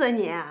意思啊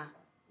你？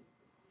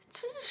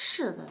真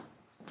是的！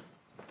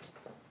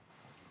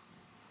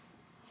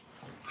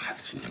孩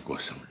子今天过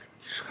生日，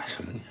是干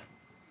什么呢？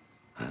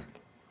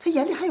他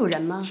眼里还有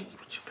人吗？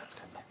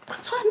大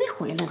川还没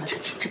回来呢，这。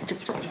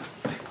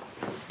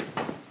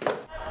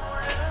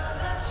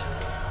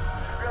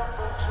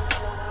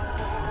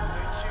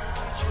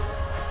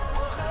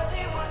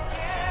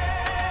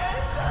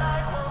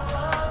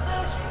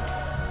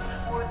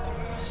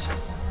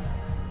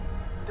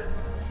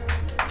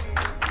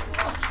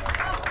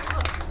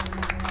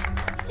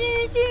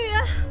心语，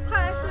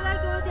快，谁来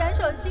给我点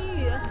首心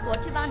语？我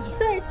去帮你。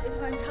最喜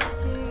欢唱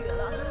心语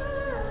了，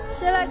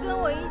谁来跟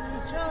我一起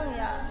唱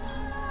呀？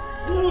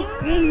我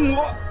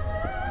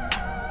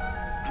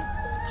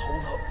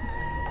头疼。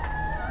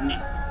你，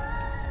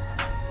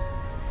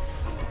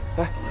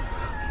哎，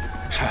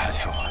邵小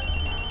姐，我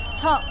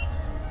唱。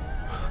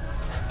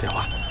电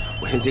话，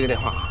我先接个电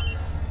话啊。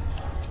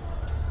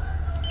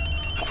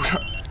不是，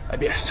哎，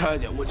别，邵小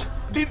姐，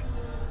别，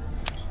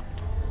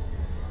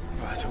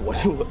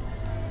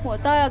我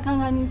倒要看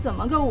看你怎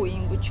么个五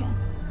音不全。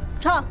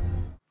唱。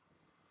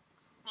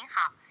您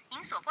好，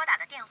您所拨打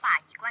的电话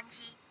已关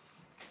机。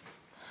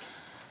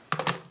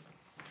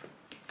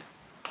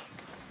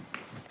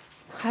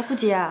还不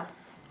接啊？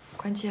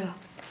关机了。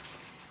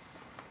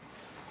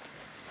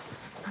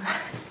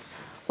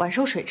碗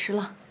收水吃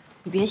了，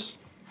你别洗，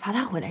罚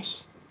他回来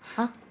洗，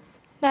啊？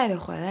那也得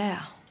回来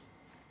呀。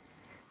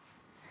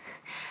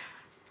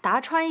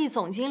达川一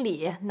总经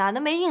理哪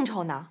能没应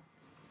酬呢？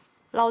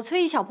老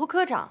崔一小破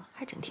科长，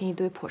还整天一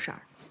堆破事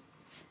儿。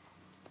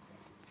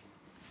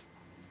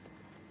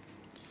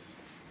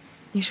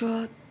你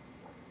说，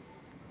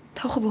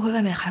他会不会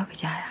外面还有个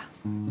家呀？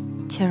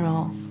倩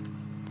蓉，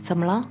怎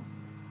么了？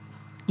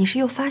你是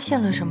又发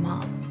现了什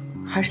么，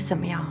还是怎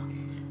么样？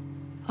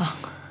啊，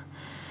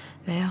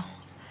没有。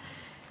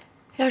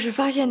要是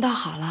发现倒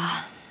好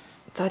了，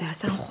早点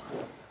散伙。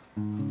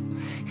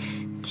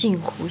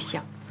净胡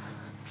想。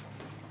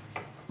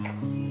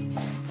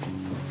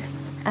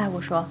哎，我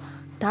说。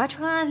达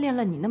川暗恋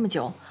了你那么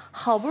久，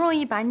好不容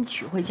易把你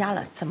娶回家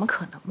了，怎么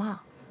可能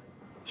嘛？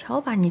瞧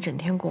把你整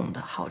天供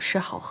的好吃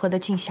好喝的，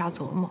净瞎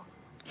琢磨。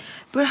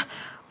不是，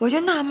我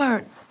就纳闷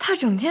儿，他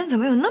整天怎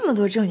么有那么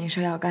多正经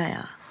事要干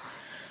呀？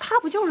他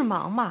不就是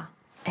忙吗？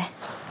哎，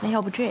那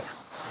要不这样，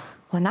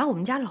我拿我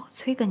们家老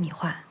崔跟你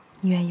换，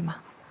你愿意吗？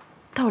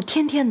倒是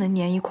天天能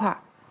粘一块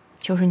儿，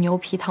就是牛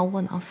皮糖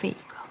窝囊废一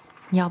个。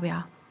你要不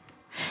要？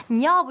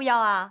你要不要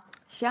啊？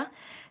行，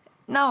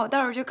那我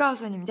到时候就告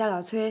诉你们家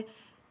老崔，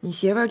你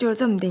媳妇儿就是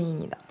这么定义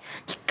你的。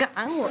你敢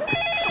我？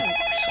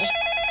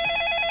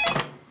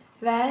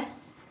喂。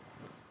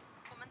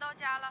我们到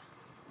家了，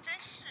真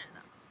是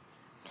的。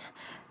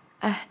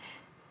哎，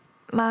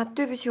妈，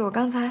对不起，我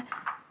刚才……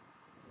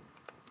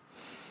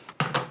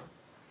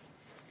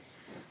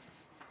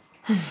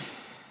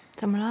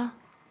怎么了？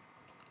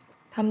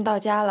他们到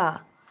家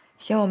了，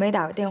嫌我没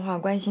打过电话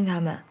关心他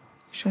们，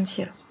生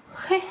气了。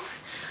嘿，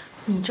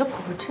你这婆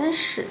婆真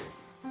是。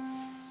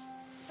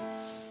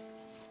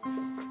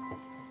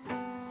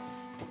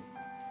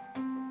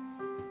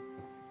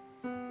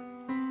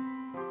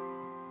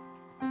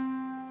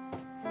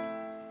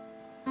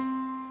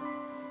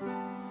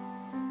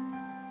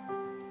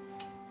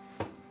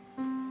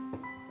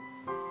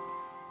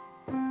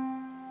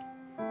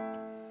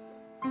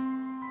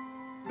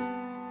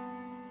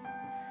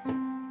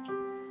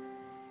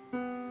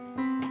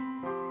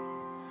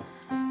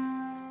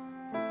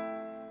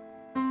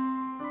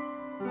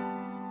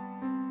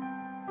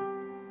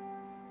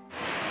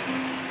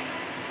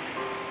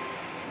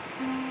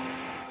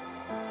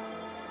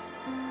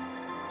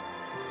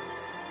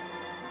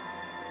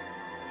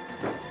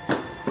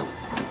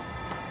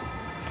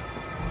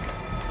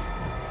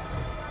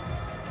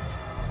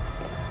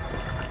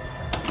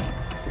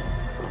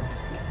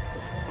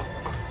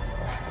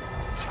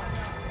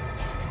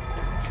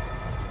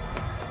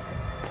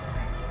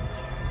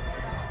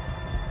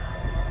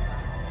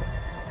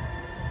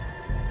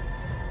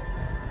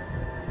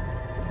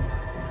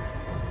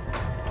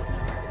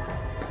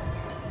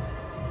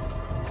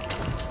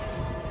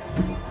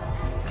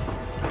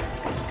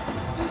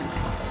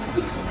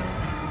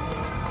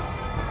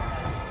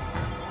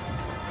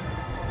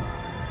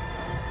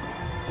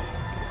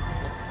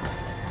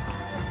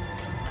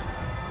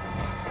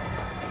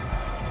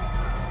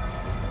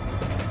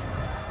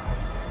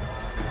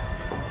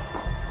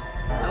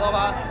老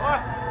板，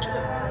来，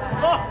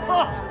美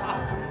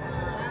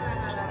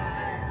女。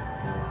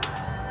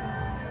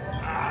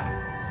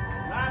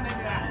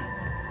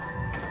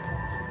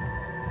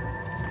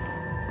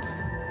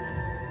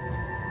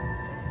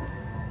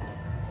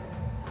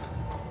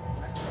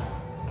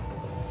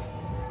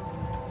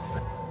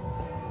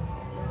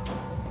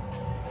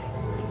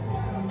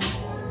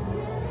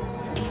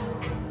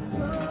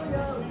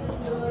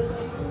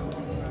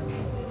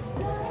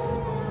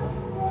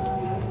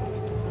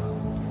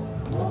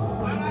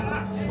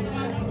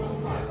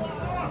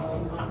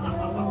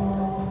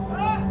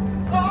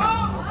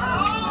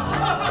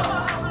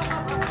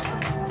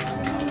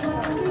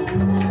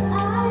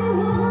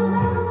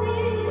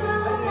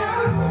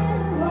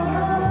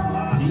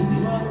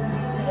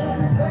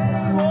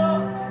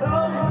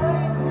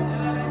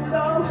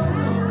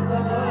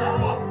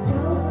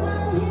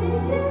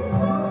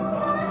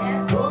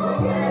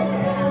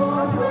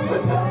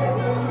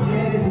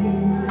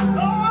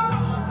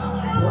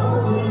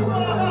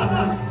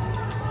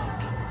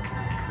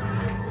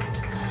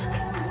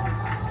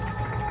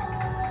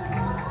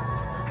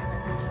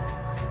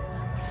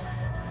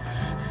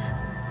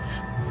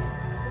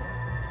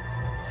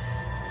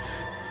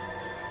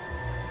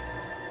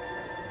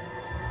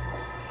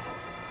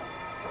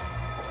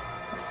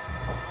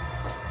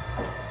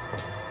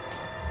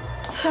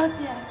小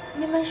姐，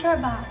你没事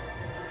吧？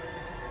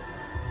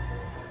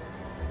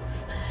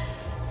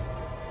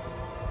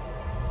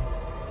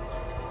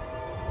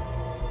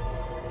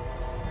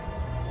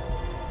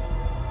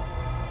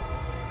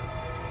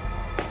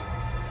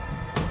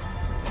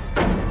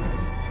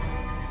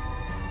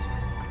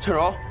倩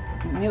柔，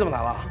你怎么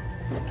来了？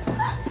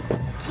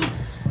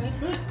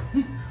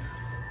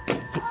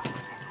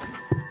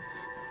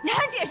你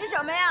还解释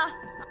什么呀？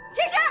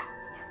解释！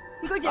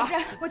你给我解释！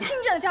我听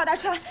着呢，叫我大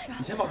川。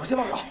你先放手，先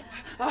放手。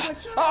我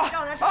听着，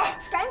叫我大川，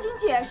赶紧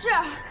解释！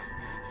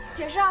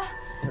解释！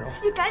倩柔，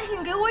你赶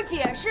紧给我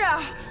解释！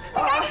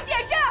你赶紧解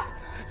释！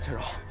倩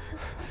柔，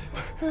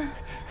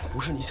不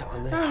是你想的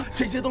那样，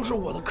这些都是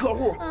我的客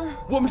户。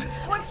我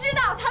知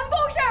道谈公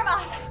事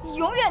嘛，你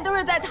永远都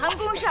是在谈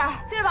公事，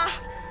对吧？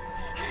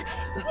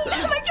你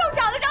他妈就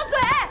长了张嘴！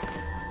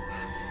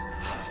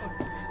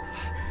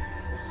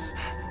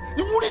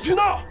你无理取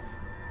闹！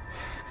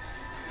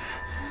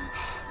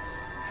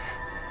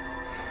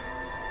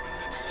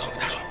我跟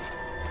他说，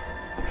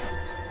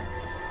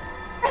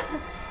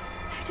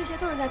这些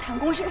都是在谈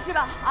公事是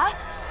吧？啊！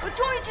我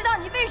终于知道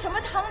你为什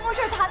么谈公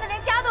事谈的连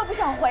家都不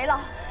想回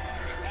了。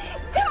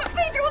你他妈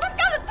背着我都干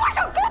了多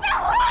少勾当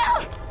了！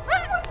我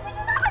不知道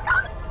他搞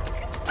的，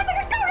他那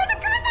个狗人的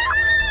疙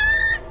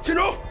瘩！倩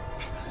柔，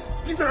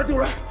别在这儿丢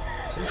人，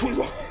现在出去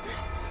说，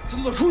走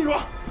走走，出去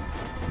说。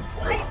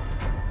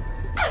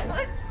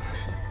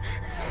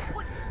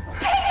我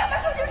凭什么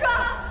出去说？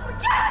我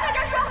就要在这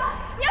儿说！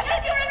你要是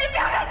丢人，你不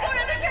要干丢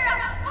人的事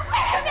啊！我为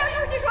什么要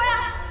出去说呀？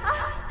啊！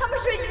他们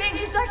是以为你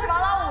是钻石王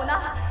老五呢，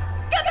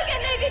根本给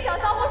那个小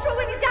骚货说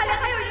过你家里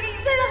还有一个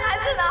1岁的孩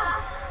子呢。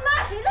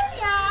骂谁呢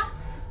你啊？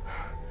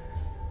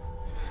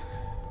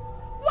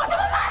我他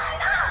妈骂你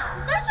呢！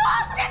再说，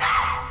闭嘴！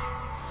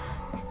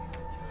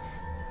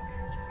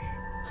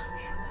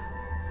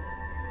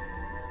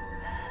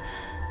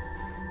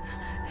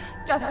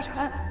赵小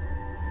川，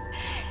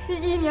你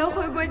1年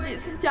回归几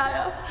次家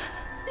呀？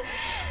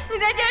你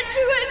在家吃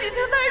过几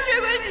次饭，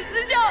睡过几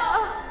次觉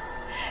啊？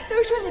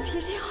都说你脾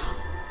气好，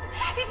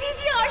你脾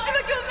气好是不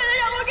是准备了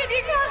让我给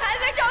你看孩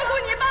子、照顾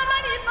你爸妈，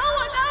你把我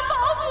当保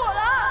姆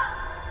了？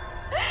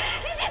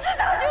你心思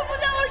早就不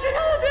在我身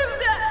上了，对不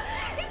对？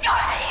你就是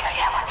一个人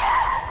不去。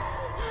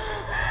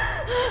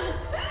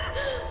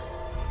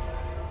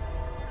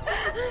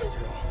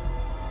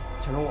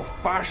钱荣，我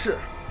发誓，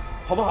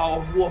好不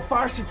好？我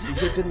发誓，这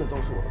些真的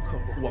都是我的客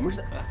户。我们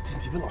是，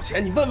你问老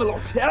钱，你问问老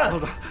钱。老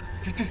子，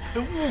这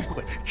误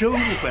会，真误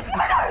会。你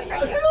们都是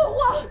人鱼路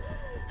货！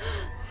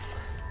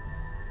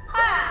哎，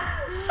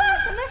发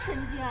什么神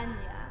经啊你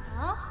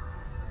啊！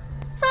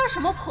撒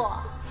什么泼？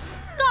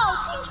搞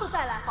清楚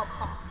再来好不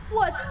好？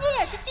我今天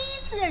也是第一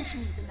次认识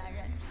你的男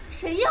人，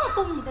谁要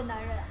动你的男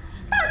人？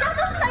大家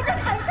都是来这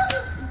谈生意。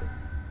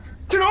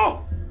金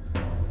荣。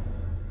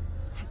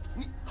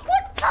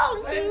操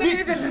你！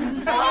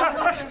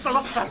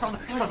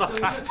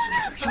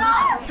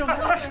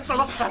嫂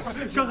子，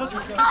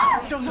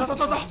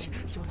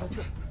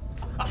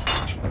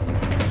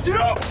金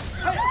荣，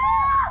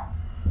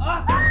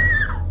啊！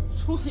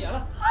出血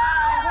了！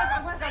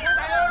赶快打110！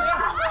快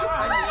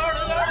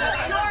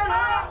呀！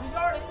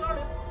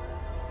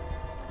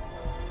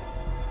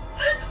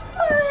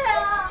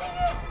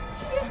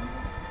去！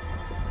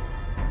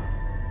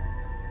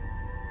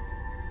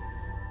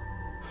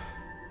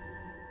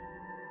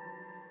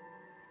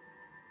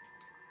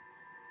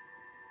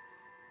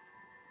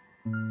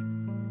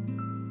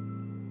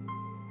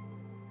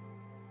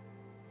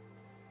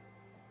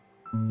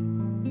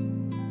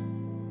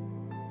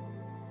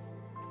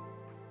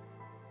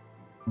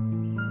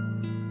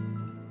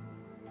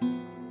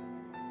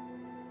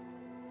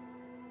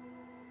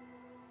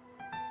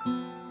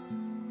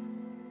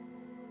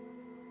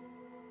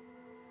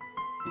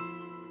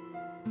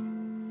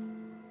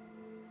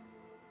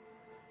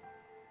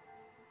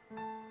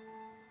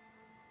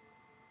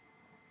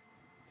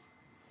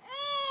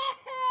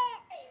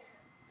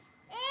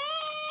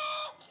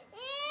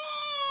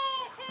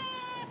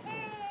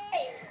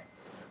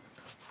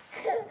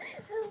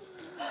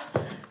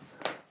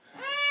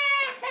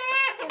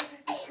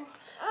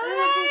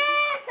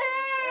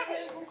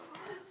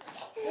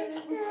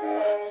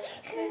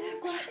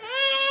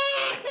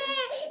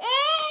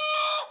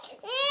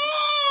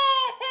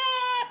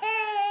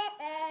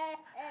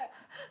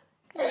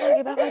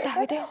给爸爸打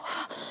个电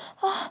话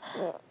啊！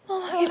妈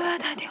妈给爸爸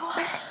打电话。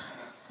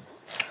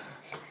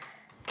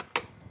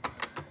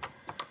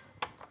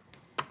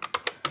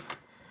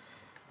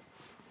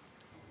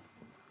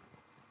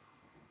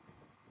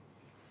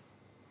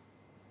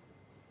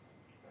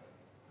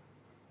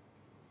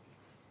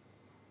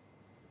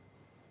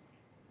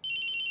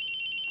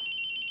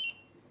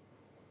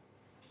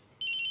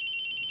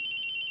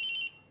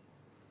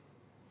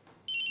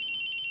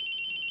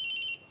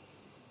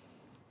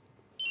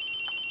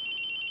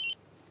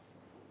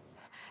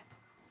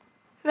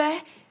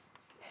喂，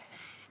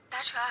大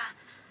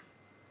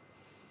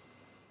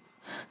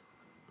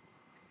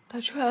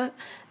川，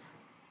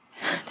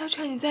大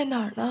川，你在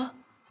哪儿呢？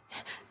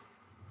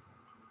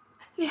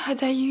你还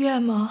在医院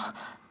吗？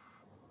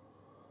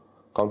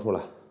刚出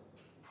来。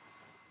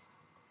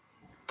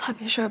他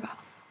没事吧？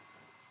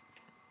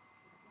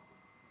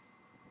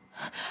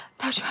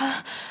大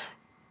川，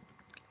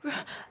不是，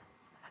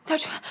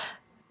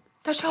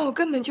大川，我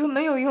根本就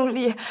没有用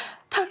力，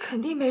他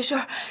肯定没事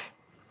儿。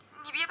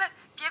你别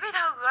被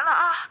他讹了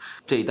啊！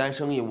这单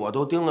生意我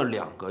都盯了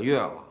2个月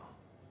了，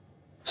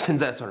现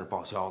在算是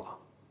报销了。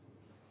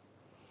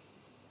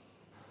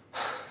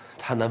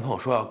她男朋友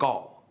说要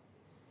告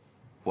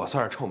我，我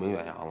算是臭名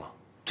远扬了。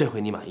这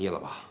回你满意了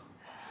吧？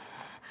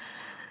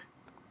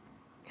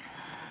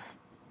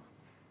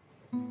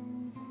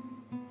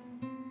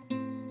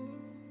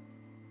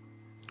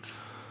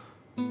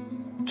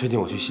确定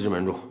我去西直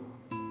门住。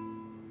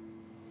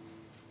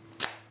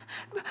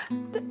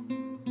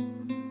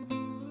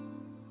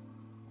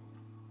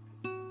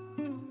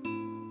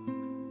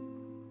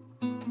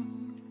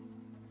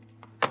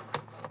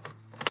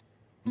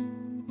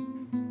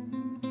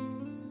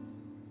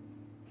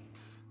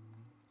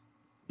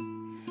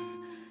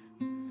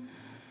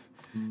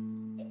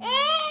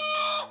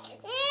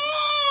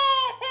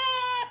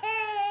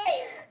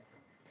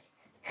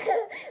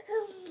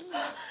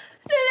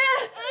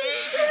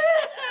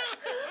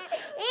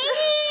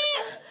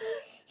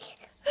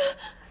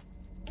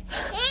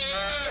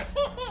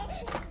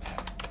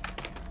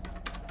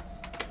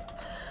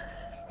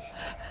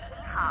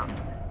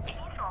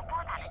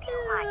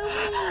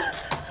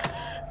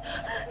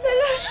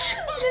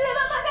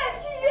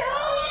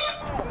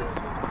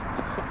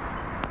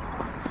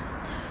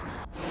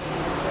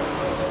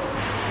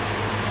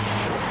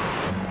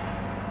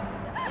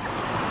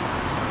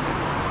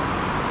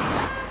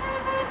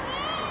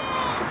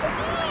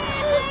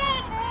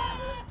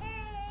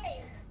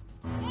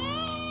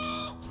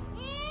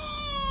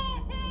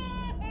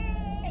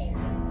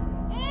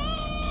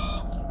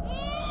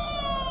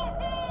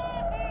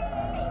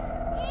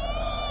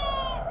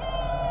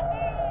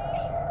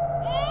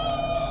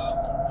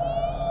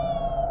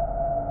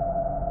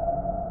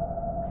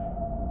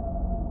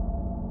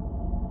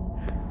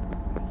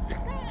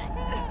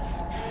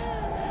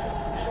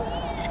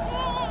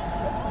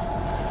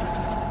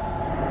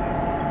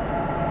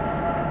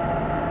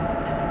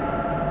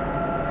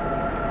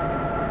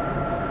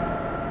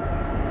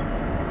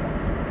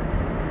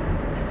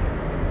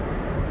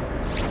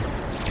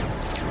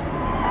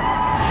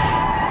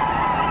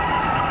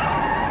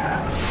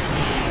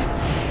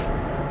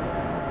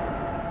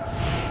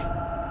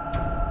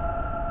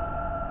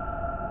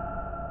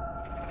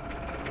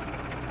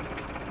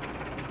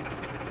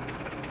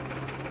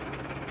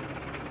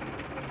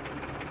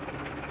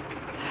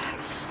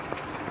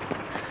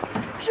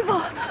师傅，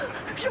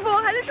师傅，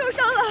我孩子受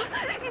伤了，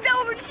你带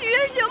我们去医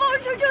院行吗？我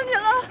求求你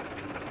了。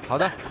好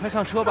的，快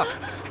上车吧。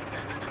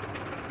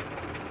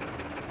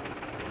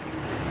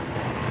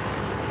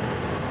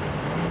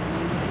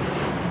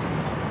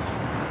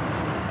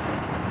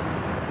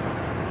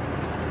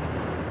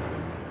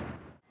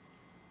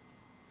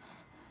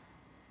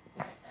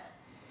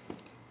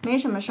没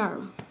什么事儿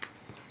了。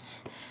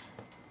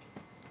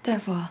大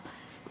夫，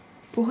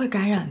不会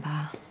感染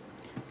吧？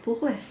不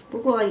会，不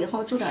过以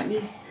后注点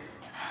意。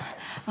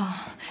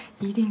啊，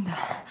一定的，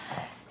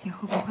以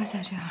后不会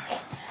再这样了。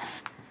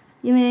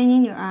因为你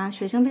女儿啊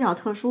血型比较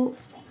特殊，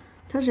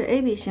她是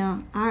AB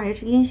型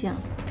RH 阴性，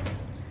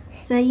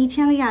在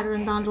1000个亚洲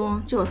人当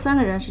中就有3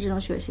个人是这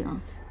种血型。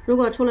如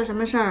果出了什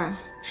么事儿，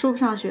输不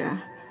上血，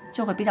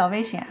就会比较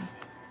危险。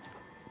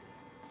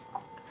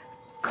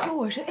可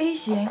我是 A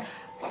型，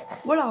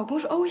我老公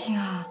是 O 型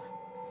啊。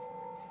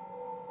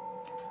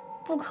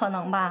不可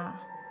能吧？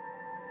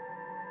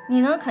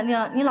你能肯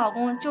定你老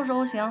公就是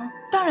O 型？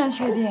当然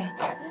确定。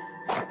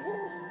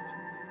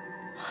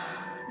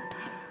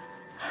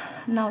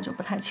那我就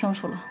不太清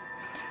楚了。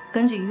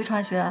根据遗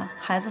传学，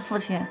孩子父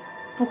亲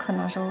不可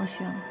能是 O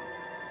型。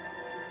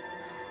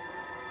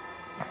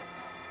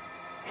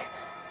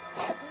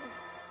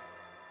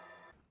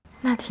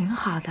那挺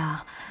好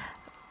的，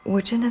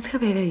我真的特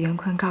别为袁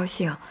坤高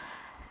兴。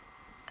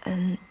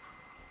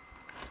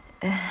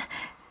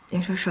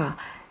袁叔叔，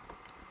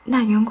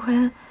那袁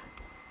坤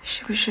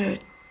是不是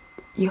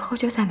以后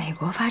就在美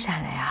国发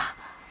展了呀？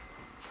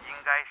应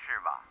该是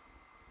吧。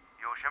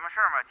有什么事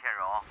儿吗，倩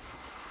哦，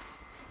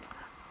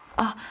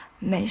蓉？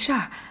没事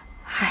儿。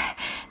嗨，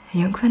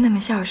袁坤那么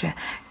孝顺，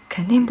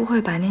肯定不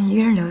会把您一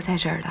个人留在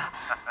这儿的。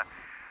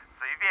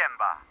随便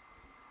吧，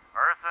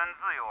儿孙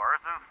自有儿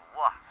孙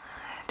福啊。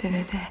对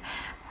对对，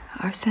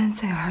儿孙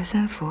自有儿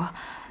孙福。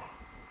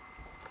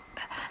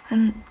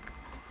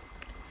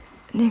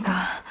那个，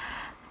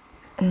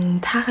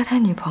他和他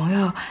女朋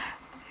友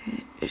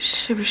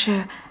是不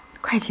是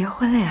快结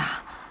婚了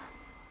呀？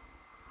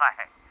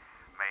嗨，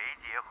没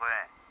结婚。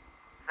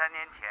3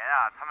年前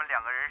啊，他们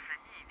2个人是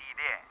异地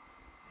恋。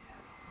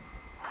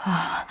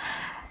啊，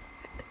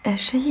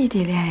是异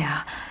地恋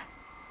呀，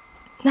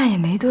那也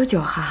没多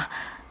久哈。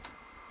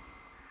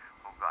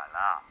不管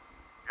了，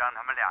让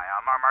他们俩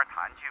呀慢慢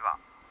谈去吧。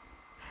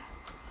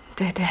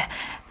对对，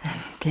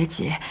别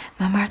急，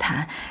慢慢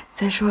谈。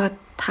再说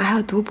他还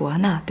要读博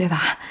呢，对吧？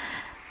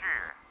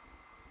是，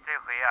这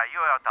回呀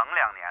又要等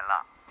2年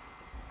了。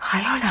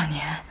还要2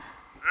年？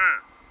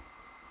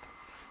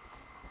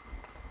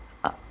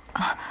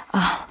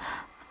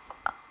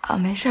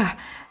没事儿。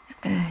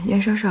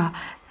袁叔叔，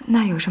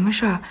那有什么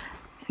事儿，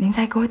您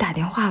再给我打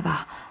电话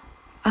吧。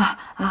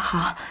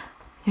好，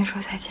袁叔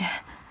再见。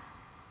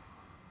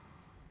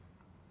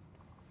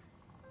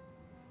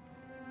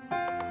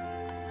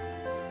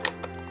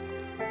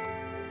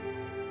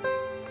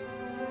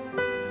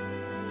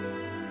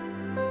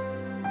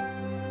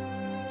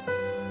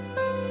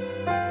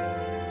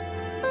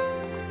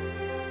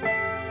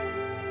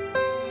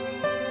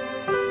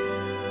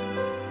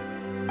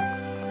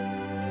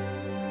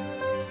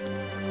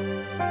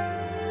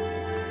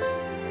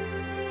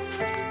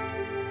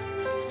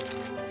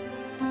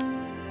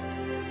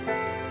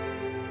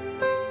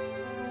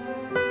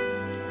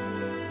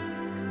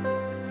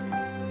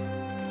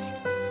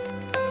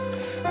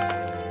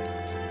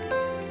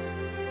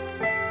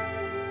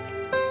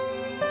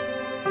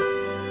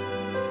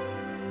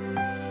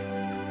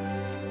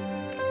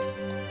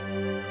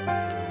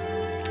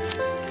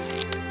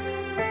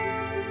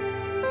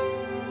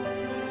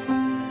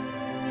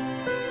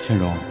倩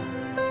蓉，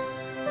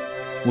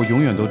我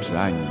永远都只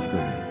爱你一个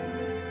人。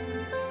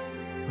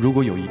如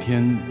果有一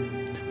天，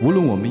无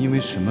论我们因为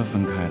什么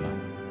分开了，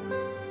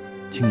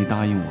请你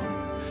答应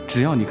我，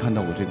只要你看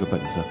到我这个本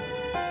子，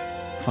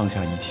放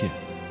下一切，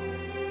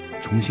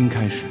重新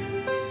开始，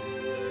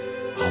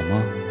好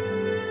吗？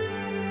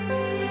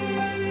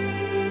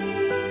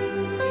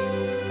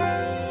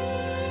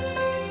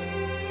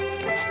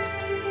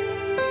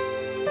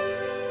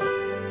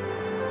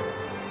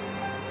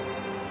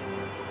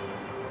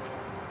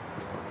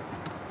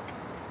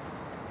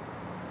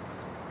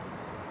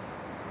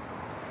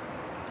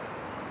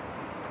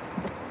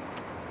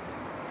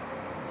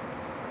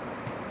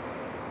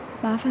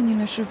麻烦您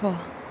了，师傅。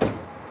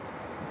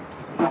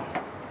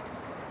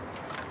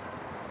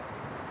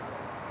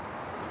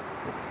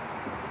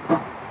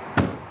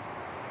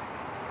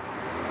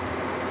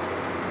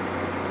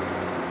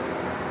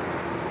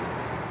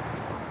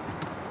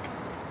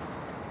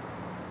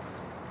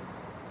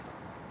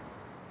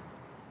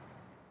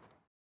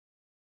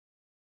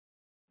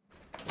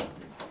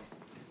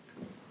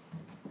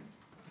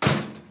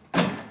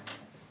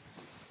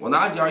我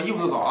拿几件衣服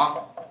就走啊。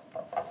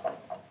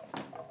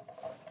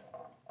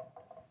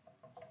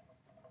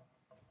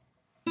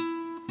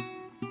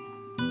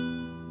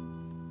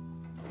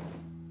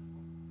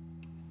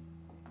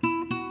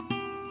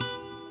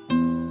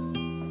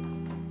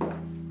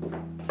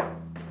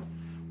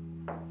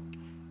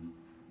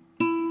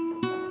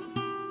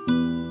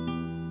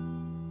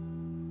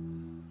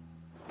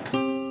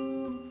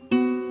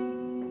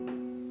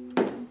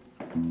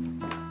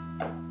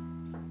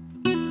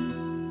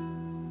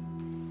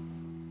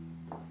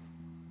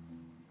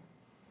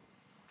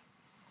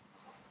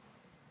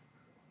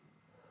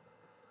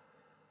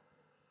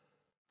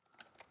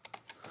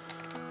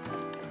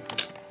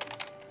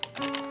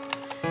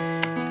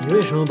你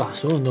为什么把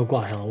所有人都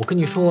挂上了？我跟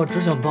你说，我只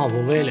想报复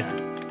威廉。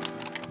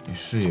你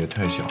视野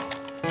太小，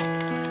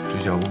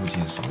这叫物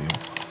尽所用。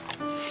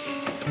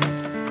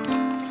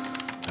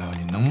哎呀，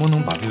你能不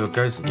能把这个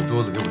该死的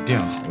桌子给我垫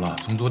好了？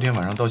从昨天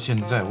晚上到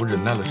现在，我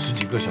忍耐了10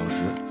几个小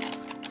时。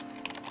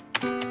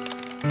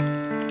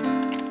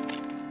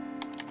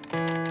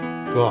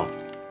哥。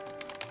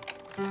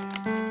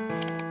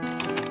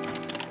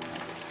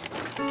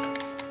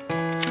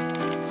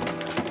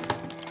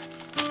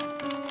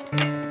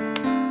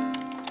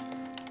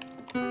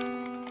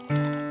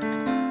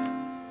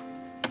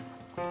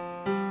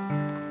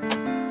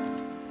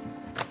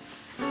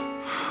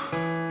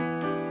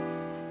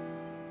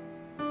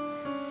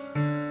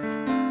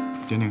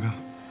 点点看，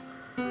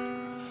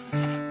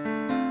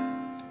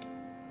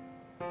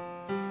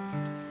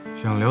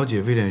想了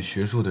解威廉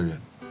学术的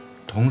人，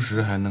同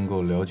时还能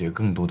够了解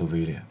更多的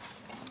威廉，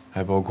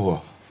还包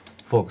括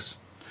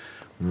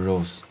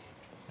Fox、Rose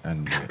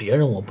and 别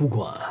人我不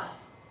管，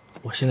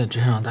我现在只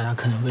想让大家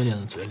看见威廉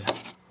的嘴脸。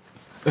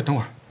哎，等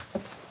会儿，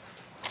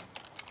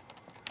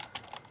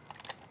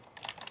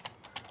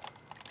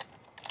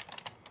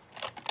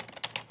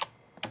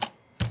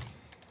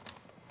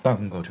大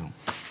功告成。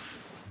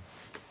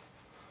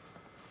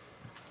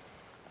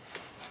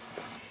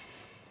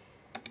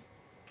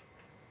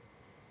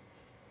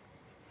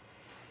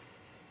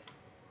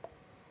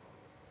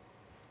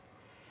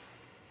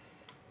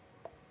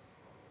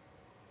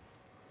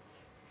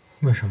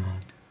 为什么？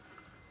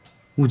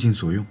物尽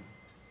所用。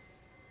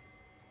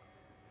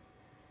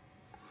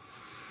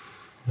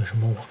为什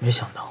么我没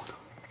想到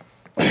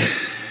的？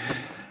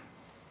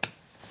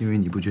因为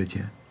你不缺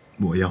钱，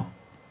我要。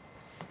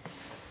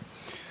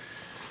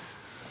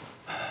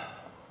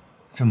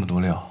这么多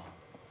料，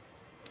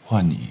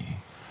换你，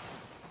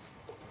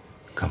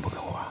肯不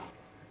肯花？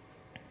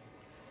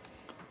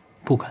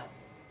不肯。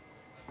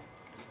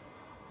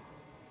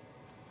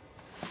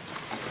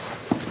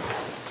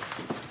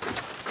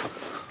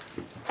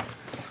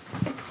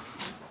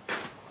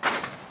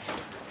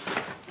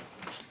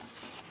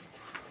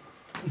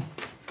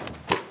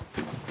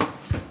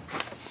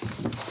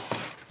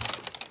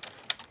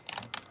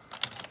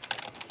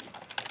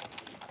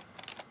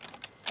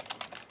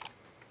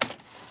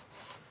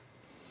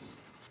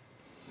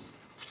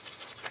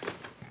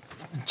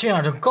 这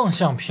样就更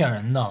像骗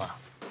人的了。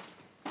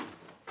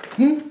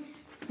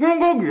不能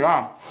高比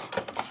啊！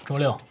周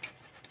六。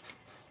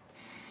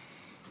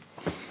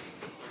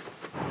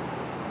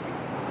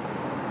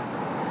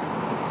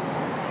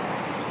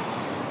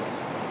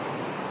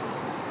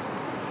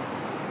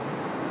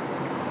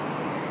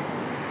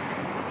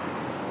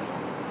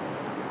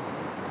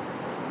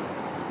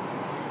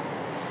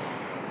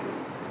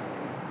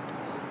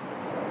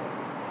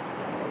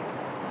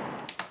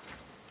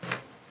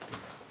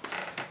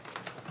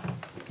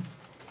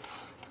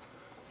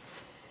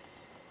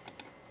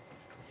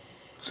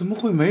怎么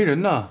会没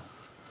人呢？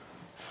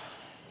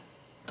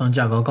当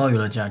价格高于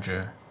了价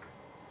值，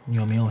你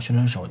又没有宣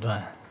传手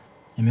段，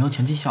也没有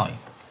前期效应，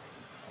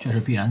这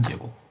是必然结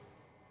果。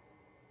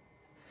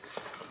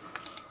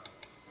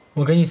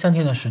我给你3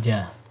天的时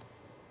间，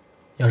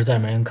要是再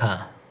没人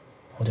看，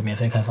我就免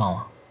费开放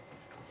了。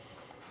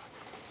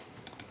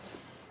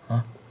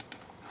啊？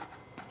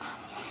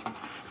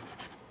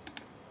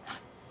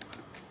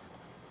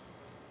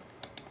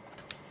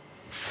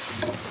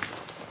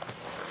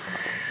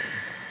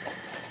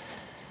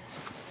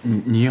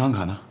你银行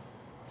卡呢？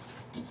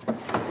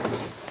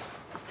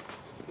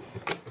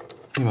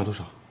密码多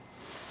少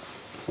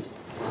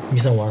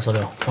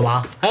135-246，干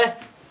嘛？哎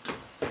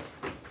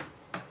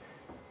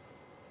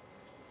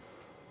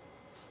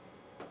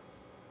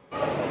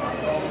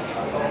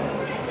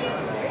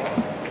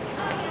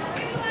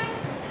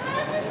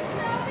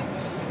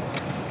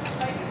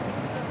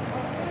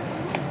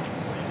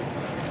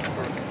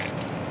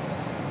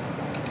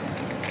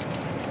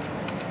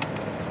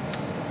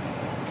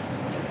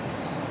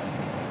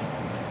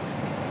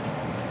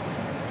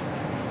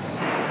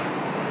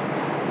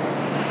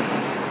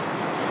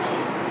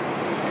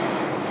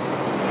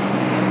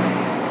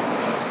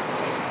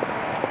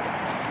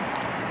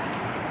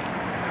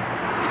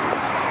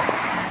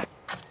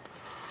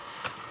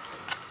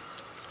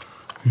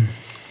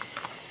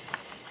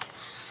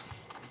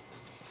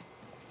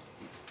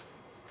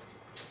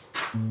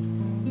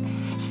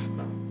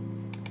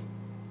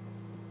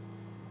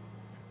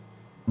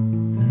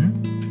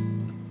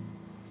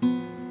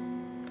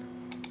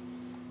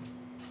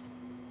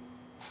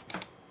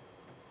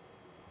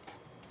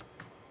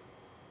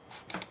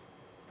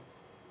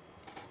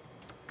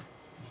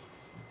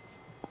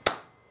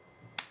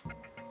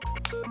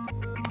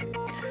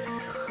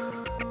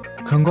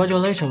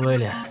！Congratulations， 威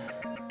廉。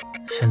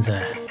现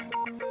在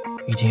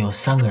已经有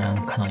3个人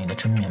看到你的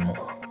真面目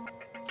了。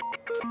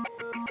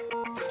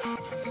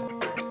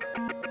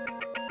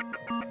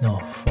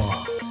No 4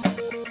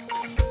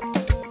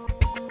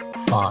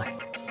 5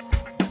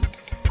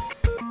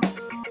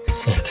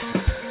 6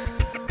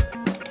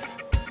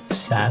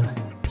 7。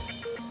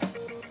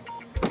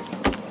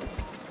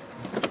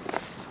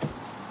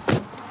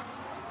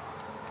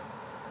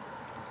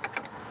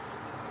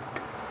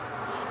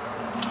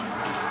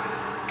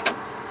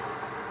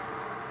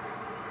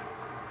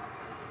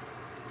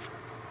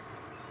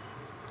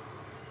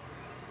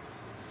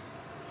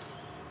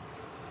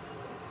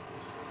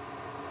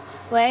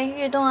喂，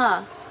岳东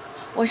啊，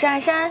我是艾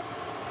珊，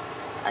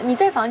你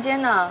在房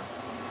间呢？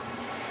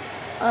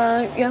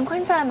袁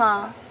坤在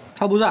吗？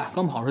他不在，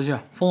刚跑出去，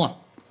疯了。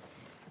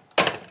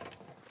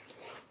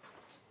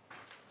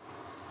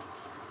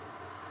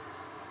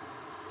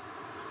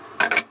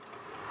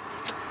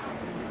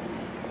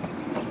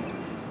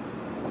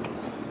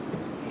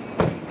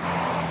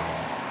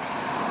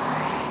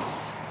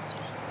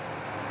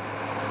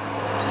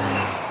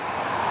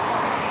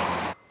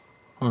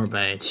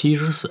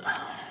274，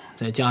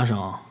再加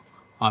上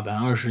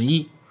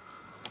221、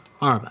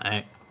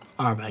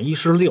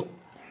216、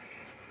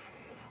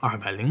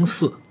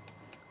204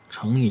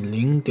乘以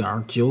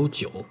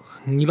0.99，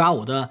你把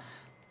我的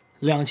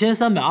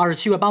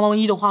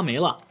2327.881都花没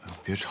了。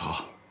别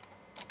吵，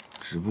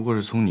只不过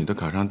是从你的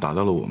卡上打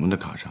到了我们的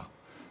卡上。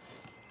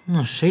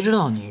那谁知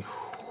道你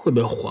会不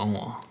会还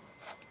我？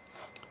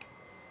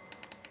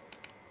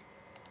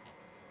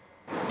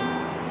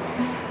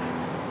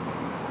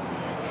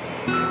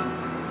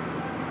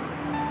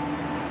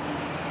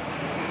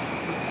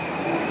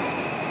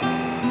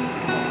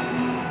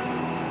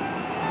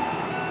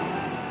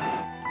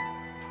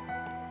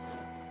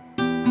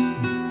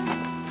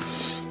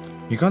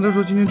你刚才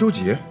说今天周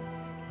几？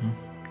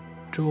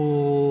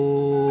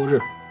周日。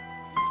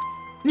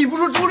你不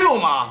说周六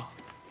吗？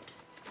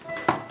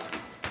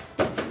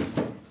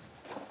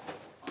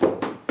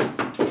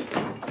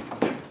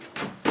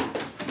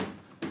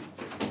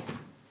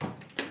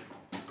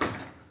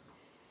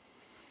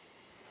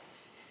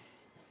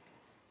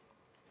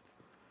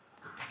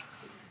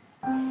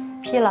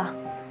批了。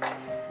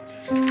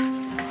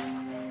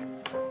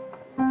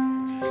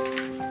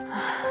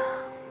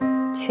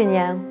去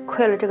年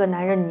亏了这个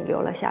男人你留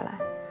了下来，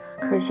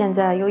可是现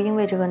在又因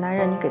为这个男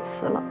人你给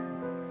辞了，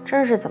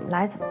真是怎么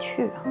来怎么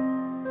去啊！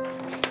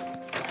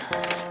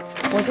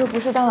我就不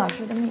是当老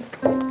师的命。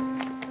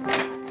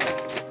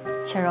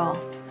千柔，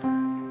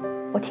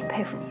我挺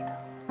佩服你的。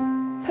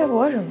佩服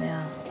我什么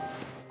呀？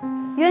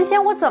原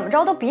先我怎么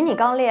着都比你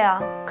刚烈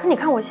啊，可你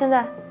看我现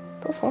在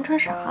都怂成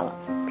啥了，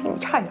比你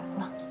差远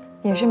了。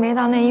也是没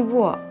到那一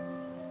步。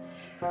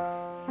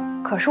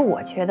可是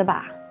我觉得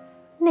吧，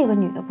那个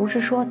女的不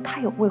是说她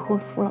有未婚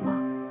夫了吗？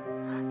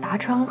达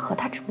川和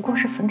她只不过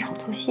是逢场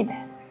作戏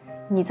呗。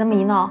你这么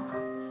一闹，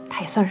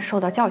她也算是受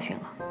到教训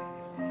了。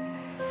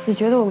你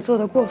觉得我做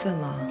的过分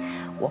吗？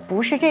我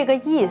不是这个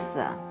意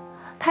思。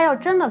他要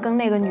真的跟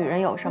那个女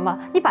人有什么，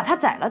你把他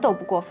宰了都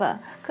不过分。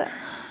可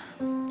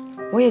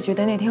我也觉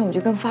得那天我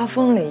就跟发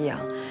疯了一样，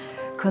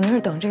可能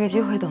是等这个机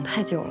会等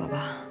太久了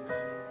吧。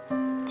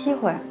机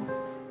会？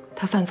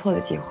他犯错的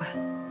机会。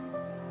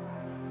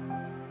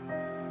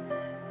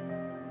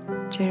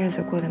这日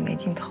子过得没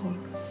尽头了。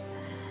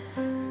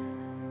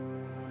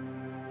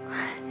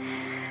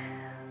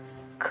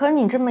可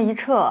你这么一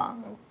撤，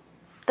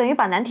等于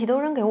把难题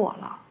都扔给我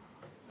了。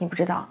你不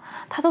知道，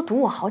他都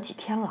堵我好几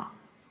天了。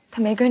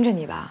他没跟着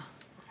你吧？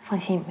放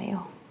心，没有。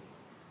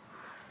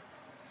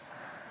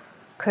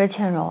可是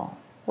倩柔，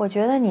我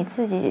觉得你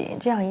自己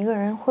这样一个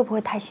人会不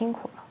会太辛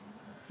苦了？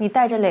你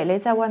带着蕾蕾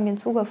在外面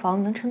租个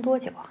房，能撑多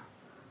久啊？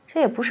这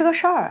也不是个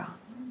事儿啊。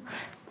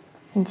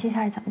你接下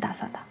来怎么打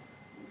算的？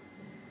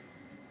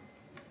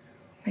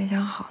没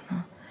想好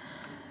呢。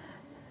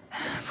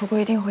不过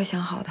一定会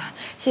想好的。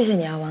谢谢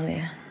你啊，王林。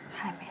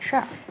嗨，没事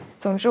儿。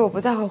总之，我不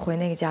再会回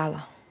那个家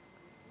了。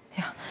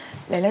哎呀，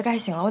蕾蕾该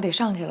醒了，我得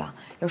上去了。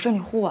有事你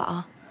呼我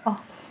啊。哦，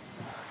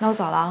那我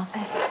走了啊。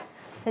哎，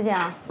再见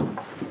啊。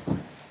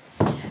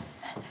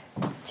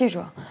记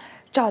住，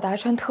赵达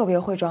川特别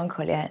会装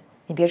可怜，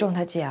你别中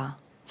他计啊，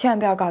千万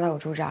不要告他我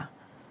住这儿。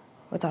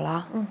我走了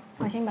啊。嗯，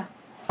放心吧。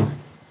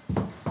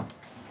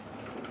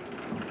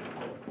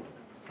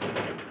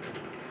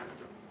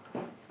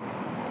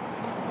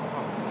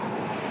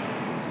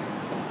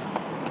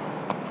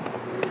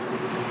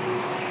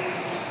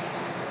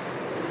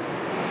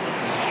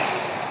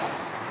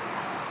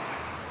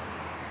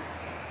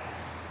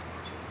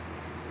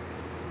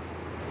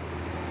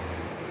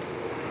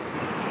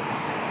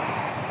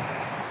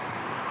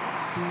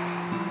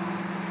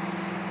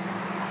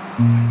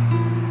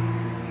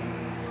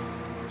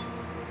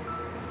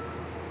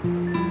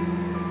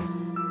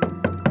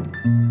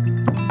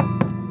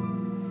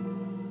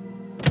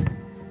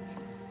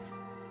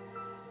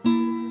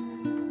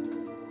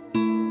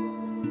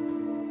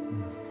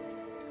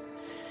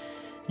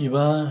一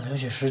般连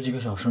续10几个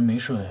小时没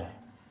睡，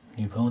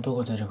女朋友都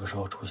会在这个时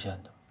候出现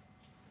的。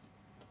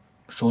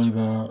手里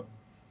边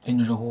拎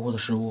着热乎乎的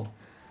食物。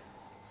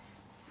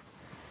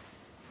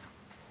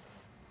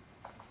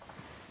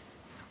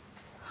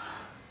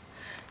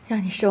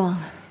让你失望了。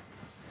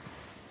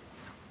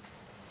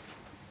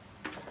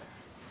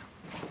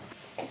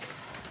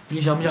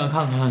你想不想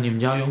看看你们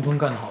家袁坤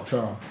干的好事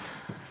儿？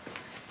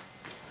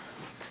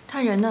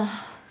他人呢？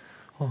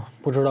哦，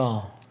不知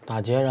道，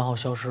打劫然后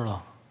消失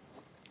了。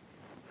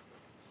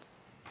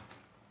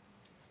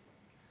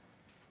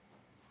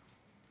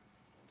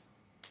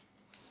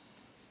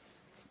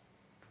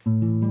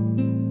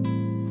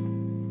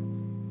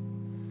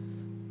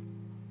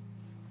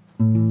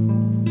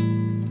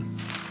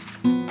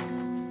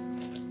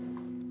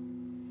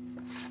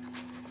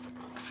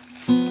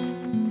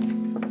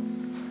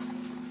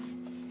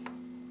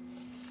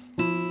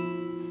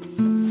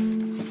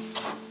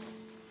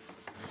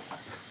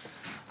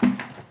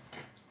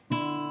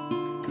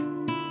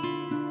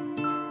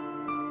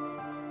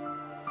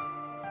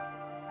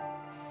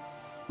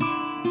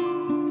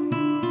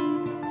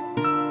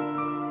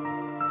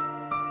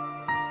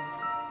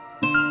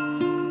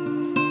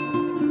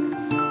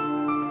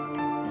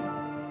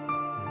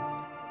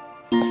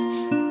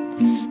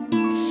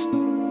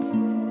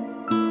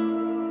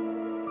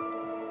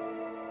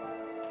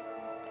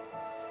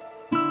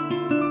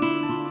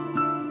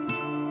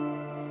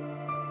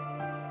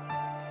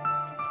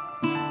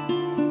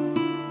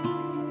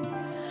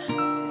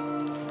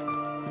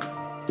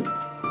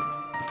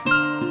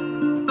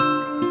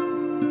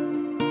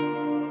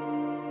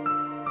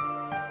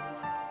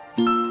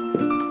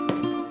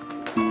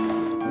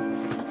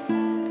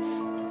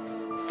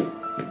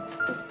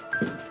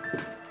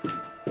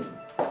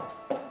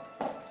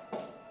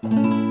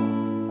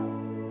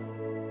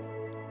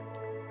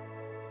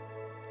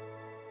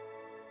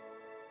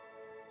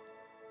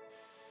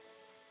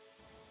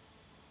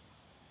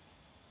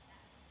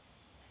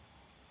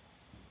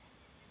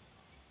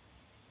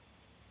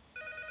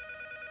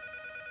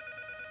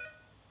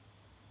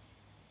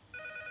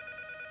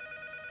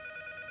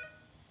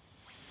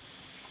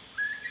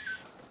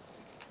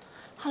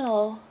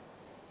Hello，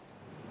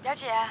 表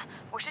姐，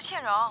我是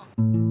倩蓉。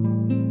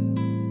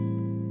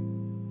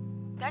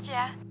表姐。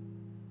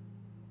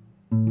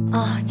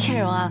啊，倩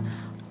蓉啊，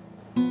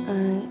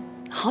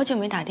好久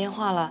没打电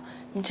话了，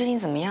你最近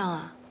怎么样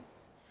啊？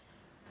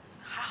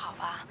还好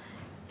吧，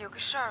有个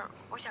事儿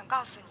我想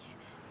告诉你。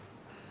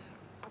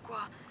不过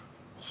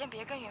你先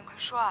别跟袁坤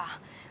说啊。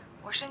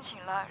我申请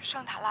了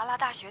圣塔拉拉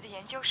大学的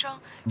研究生，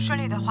顺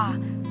利的话，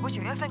我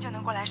9月份就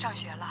能过来上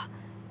学了，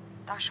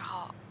到时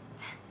候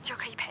就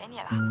可以陪你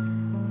了。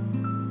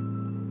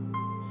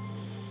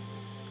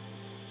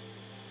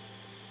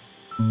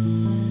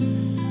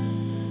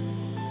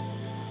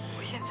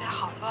我现在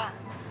好乱，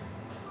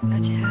表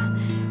姐，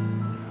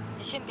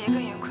你先别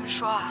跟袁坤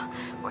说啊，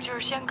我就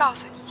是先告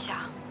诉你一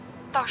下，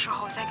到时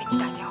候我再给你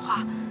打电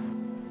话。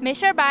没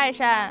事吧，艾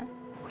珊？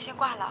我先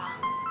挂了啊。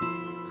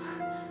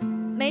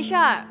没事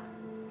儿。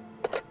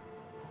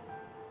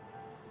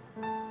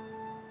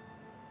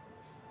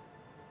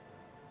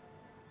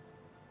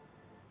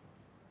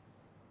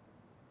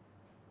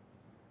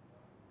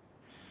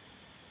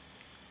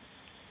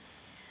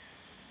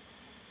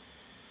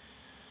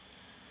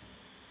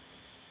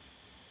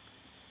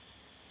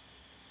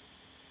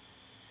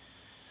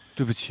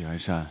对不起，艾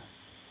珊，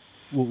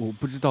我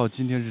不知道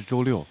今天是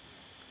周六，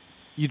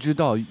一直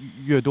到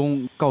岳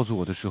东告诉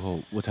我的时候，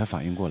我才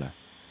反应过来。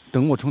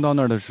等我冲到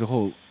那儿的时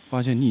候，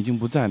发现你已经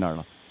不在那儿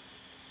了。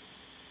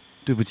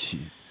对不起，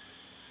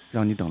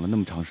让你等了那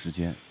么长时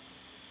间。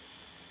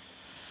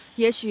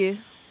也许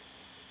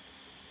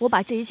我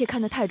把这一切看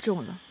得太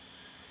重了，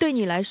对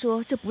你来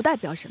说这不代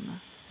表什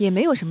么，也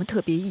没有什么特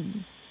别意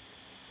义。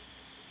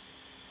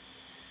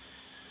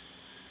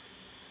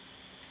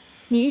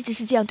你一直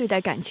是这样对待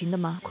感情的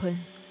吗，坤？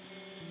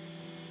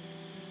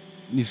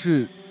你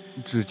是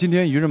指今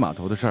天渔人码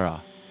头的事儿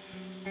啊？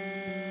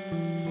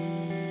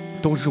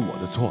都是我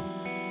的错。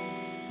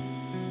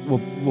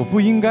我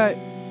不应该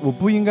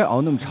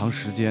熬那么长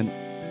时间，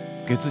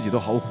给自己都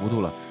熬糊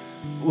涂了。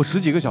我10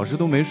几个小时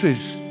都没睡，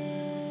是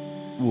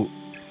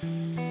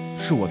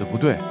我的不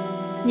对。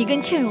你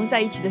跟倩蓉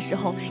在一起的时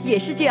候也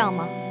是这样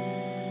吗？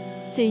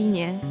这1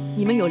年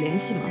你们有联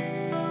系吗？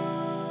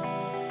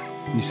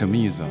你什么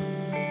意思啊？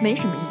没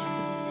什么意思，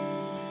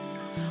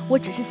我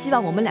只是希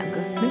望我们2个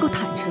能够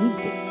坦诚一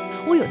点。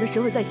我有的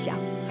时候在想，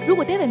如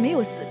果 David 没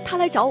有死，他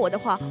来找我的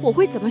话，我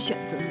会怎么选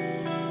择？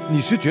你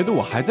是觉得我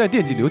还在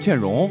惦记刘倩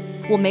蓉？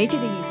我没这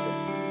个意思，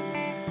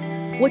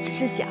我只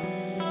是想，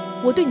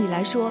我对你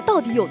来说到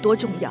底有多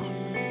重要？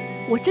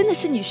我真的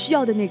是你需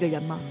要的那个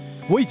人吗？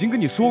我已经跟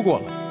你说过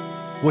了，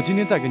我今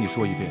天再跟你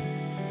说一遍，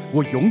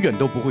我永远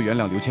都不会原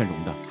谅刘倩蓉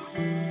的。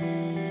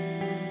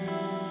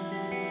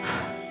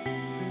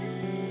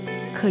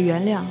可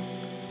原谅，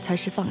才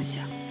是放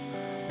下。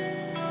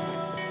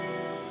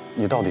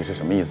你到底是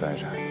什么意思，艾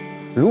珊？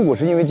如果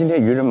是因为今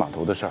天渔人码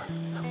头的事儿，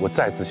我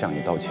再次向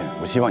你道歉，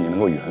我希望你能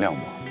够原谅我。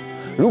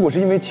如果是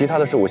因为其他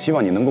的事，我希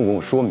望你能够跟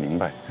我说明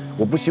白。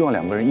我不希望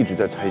2个人一直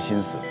在猜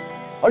心思，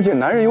而且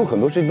男人有很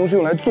多事情都是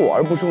用来做，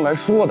而不是用来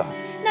说的。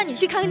那你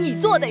去看看你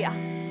做的呀，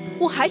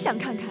我还想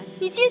看看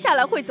你接下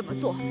来会怎么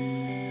做。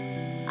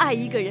爱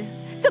一个人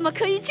怎么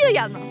可以这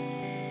样呢？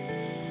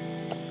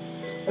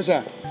艾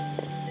珊。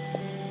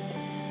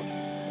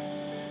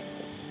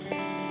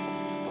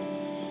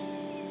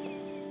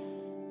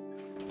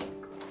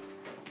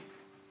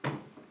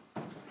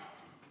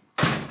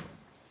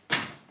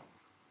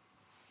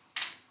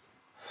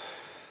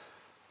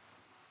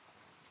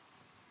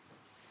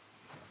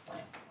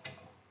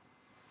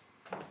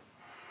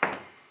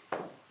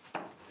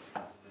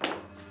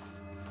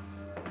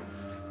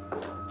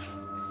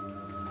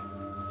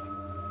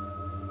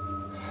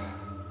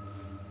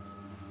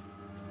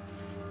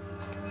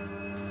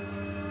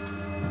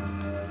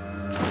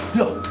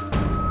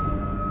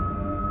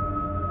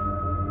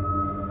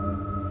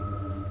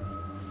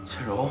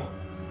倩蓉，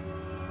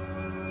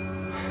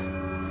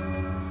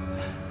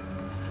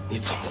你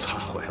总算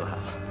回来了，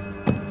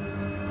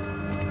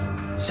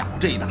吓我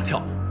这一大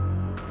跳。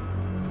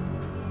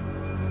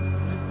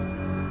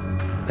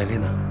蕾蕾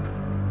呢？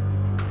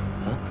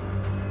啊？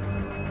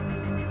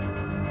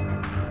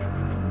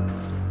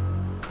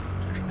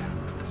这是什么呀？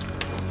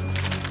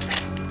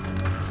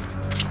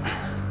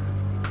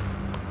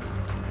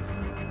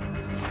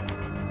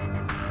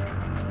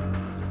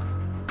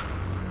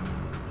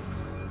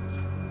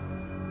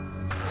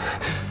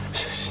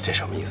这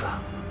什么意思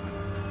啊？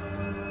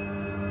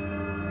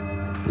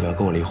你要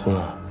跟我离婚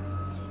啊？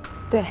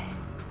对。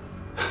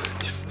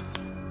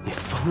你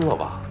疯了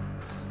吧？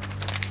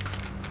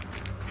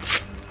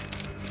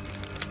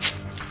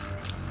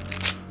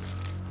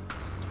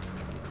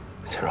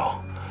倩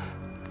蓉，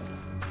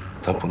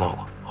咱不闹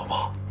了，好不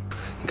好？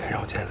你该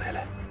让我见见蕾蕾，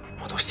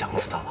我都想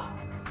死她了。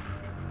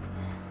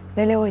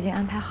蕾蕾我已经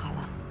安排好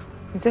了，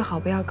你最好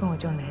不要跟我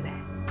争蕾蕾，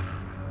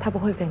她不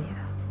会跟你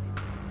的。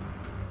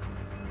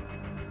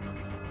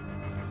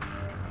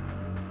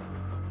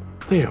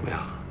为什么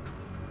呀？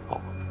哦，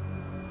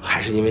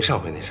还是因为上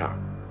回那事儿。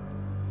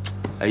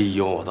哎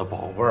呦，我的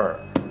宝贝儿，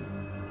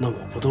那我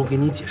不都给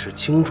你解释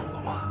清楚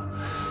了吗？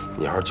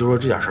你要是就说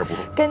这件事不，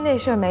跟那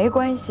事儿没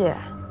关系，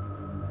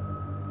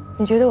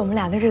你觉得我们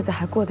俩的日子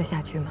还过得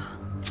下去吗？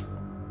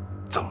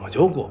怎么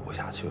就过不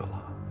下去了？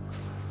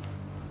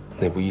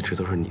那不一直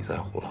都是你在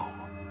胡闹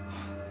吗？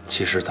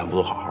其实咱不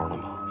都好好的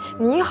吗？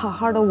你好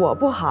好的，我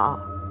不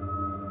好。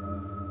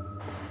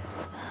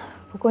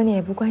不过你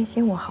也不关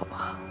心我好不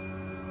好？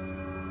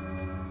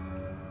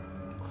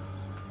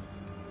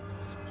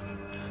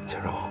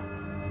千柔，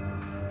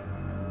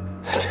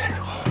千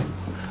柔，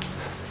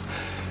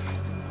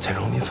千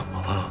柔，你怎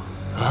么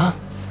了？啊？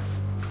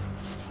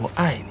我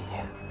爱你，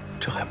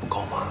这还不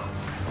够吗？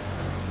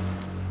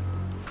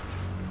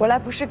我来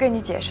不是跟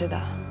你解释的，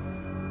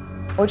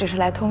我只是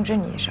来通知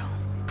你一声，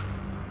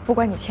不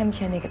管你签不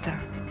签那个字儿，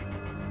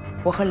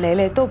我和雷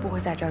雷都不会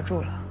在这儿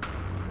住了。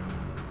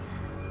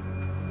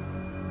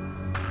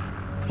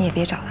你也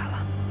别找他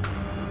了。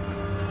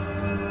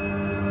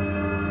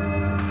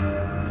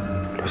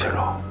刘千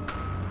柔，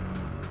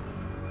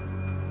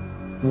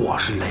我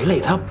是雷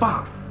雷他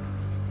爸。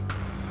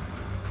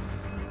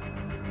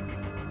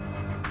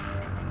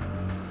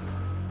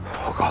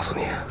我告诉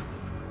你，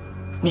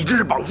你这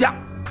是绑架。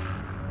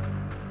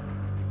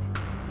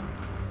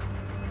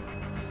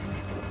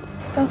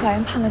等法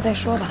院判了再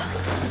说吧。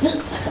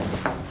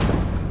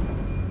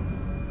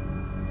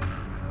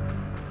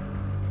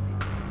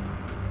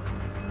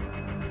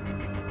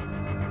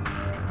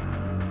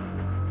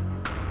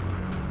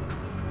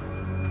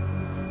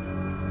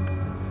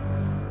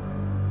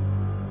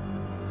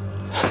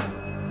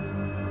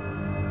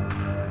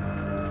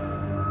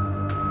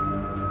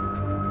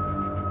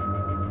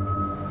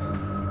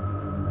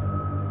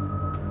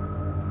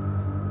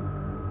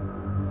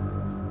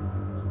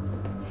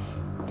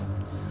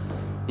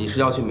你是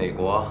要去美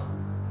国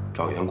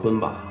找袁坤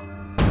吧？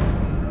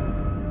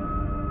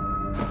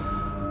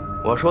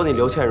我说你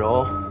刘倩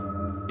柔，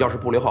要是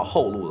不留好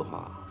后路的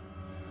话，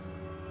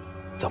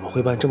怎么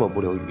会办这么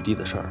不留余地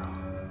的事儿啊？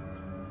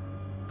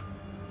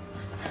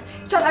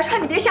赵大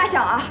川，你别瞎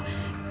想啊！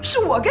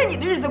是我跟你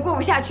的日子过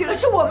不下去了，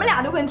是我们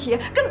俩的问题，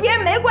跟别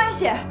人没关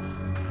系。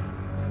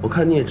我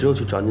看你也只有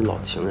去找你老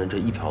情人这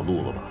一条路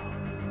了吧？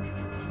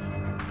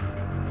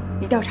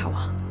你调查我，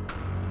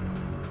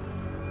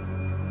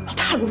你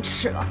太无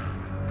耻了！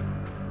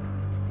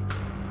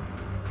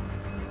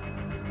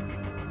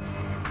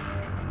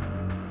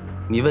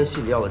你问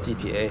系里要了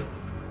GPA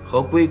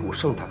和硅谷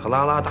圣塔克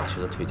拉拉大学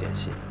的推荐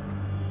信，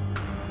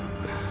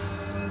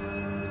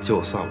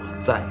就算我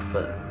再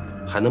笨，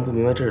还能不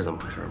明白这是怎么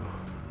回事吗？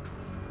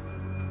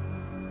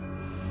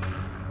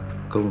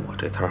跟我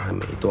这摊还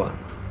没断呢，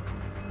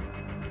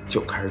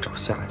就开始找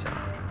下家了。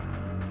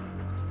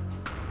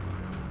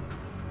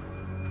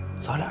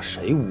咱俩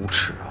谁无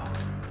耻啊？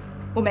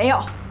我没有。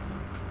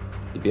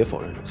你别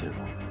否认，刘金荣。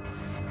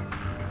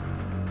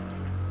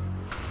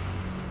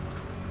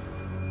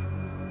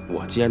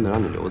我既然能让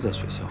你留在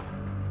学校，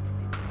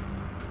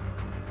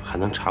还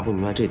能查不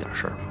明白这点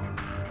事儿吗？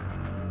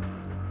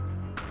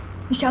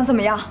你想怎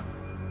么样？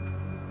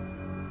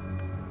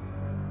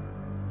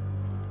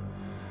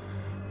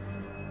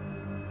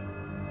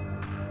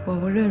我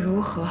无论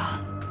如何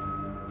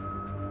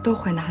都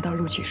会拿到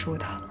录取书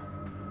的。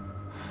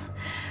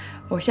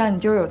我像你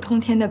就是有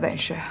通天的本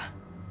事，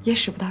也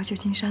使不到旧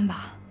金山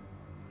吧？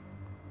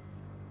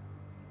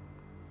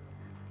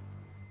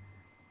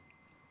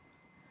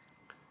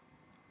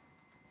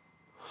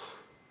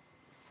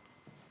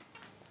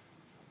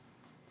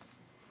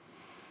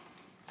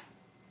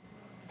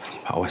你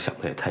把我想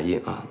的也太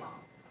阴暗了。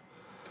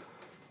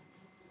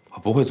我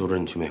不会阻止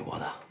你去美国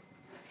的。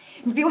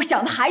你比我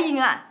想的还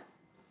阴暗。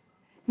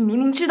你明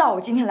明知道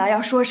我今天来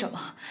要说什么，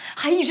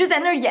还一直在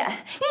那儿演，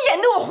你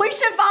演得我浑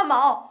身发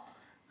毛。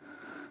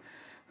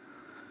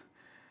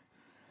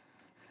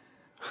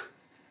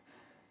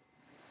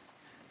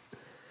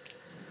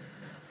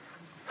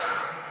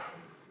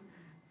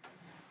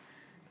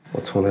我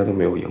从来都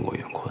没有赢过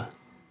袁坤，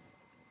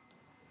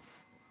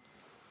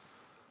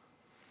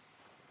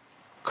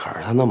可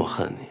是他那么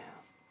恨你，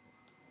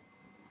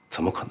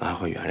怎么可能还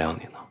会原谅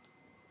你呢？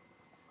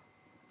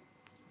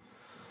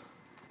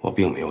我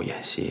并没有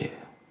演戏，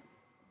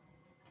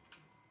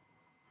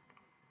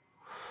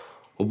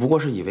我不过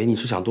是以为你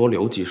是想多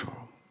留几手，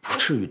不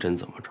至于真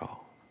怎么着。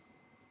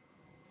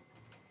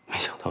没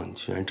想到你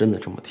居然真的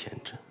这么天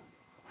真，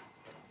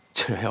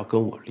竟然要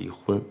跟我离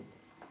婚。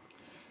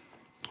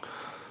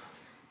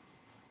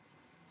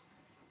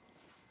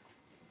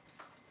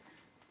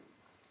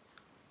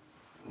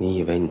你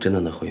以为你真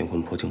的能和袁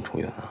坤破镜重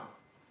圆啊？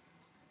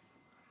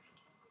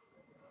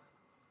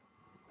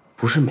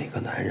不是每个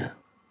男人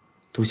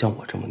都像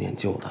我这么念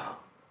旧的。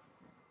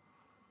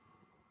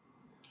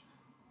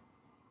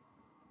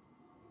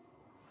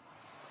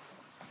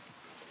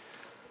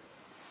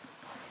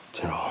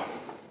金柔，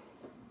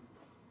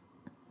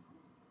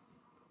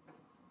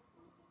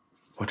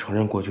我承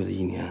认过去的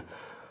1年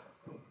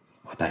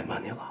我怠慢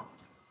你了，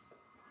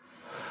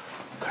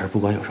可是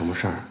不管有什么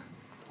事儿，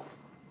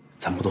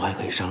咱不都还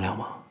可以商量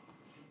吗？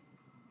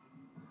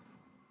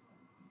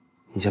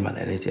你先把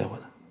雷雷接回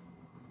来，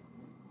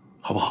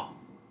好不好？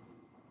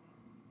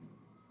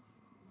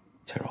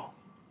倩柔，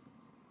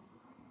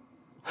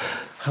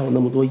还有那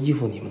么多衣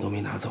服你们都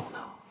没拿走呢，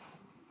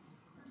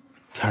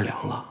天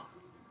凉了，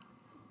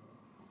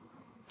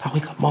他会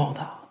感冒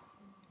的。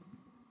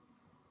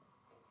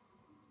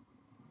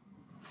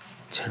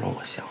千荣，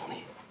我想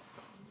你，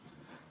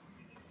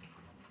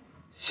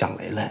想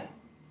雷雷，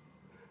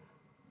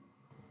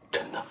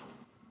真的。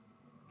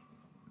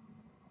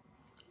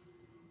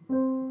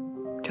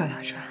赵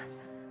大川，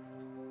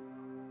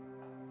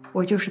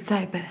我就是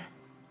再笨，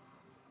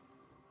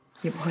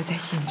也不会再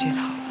信你这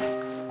套了。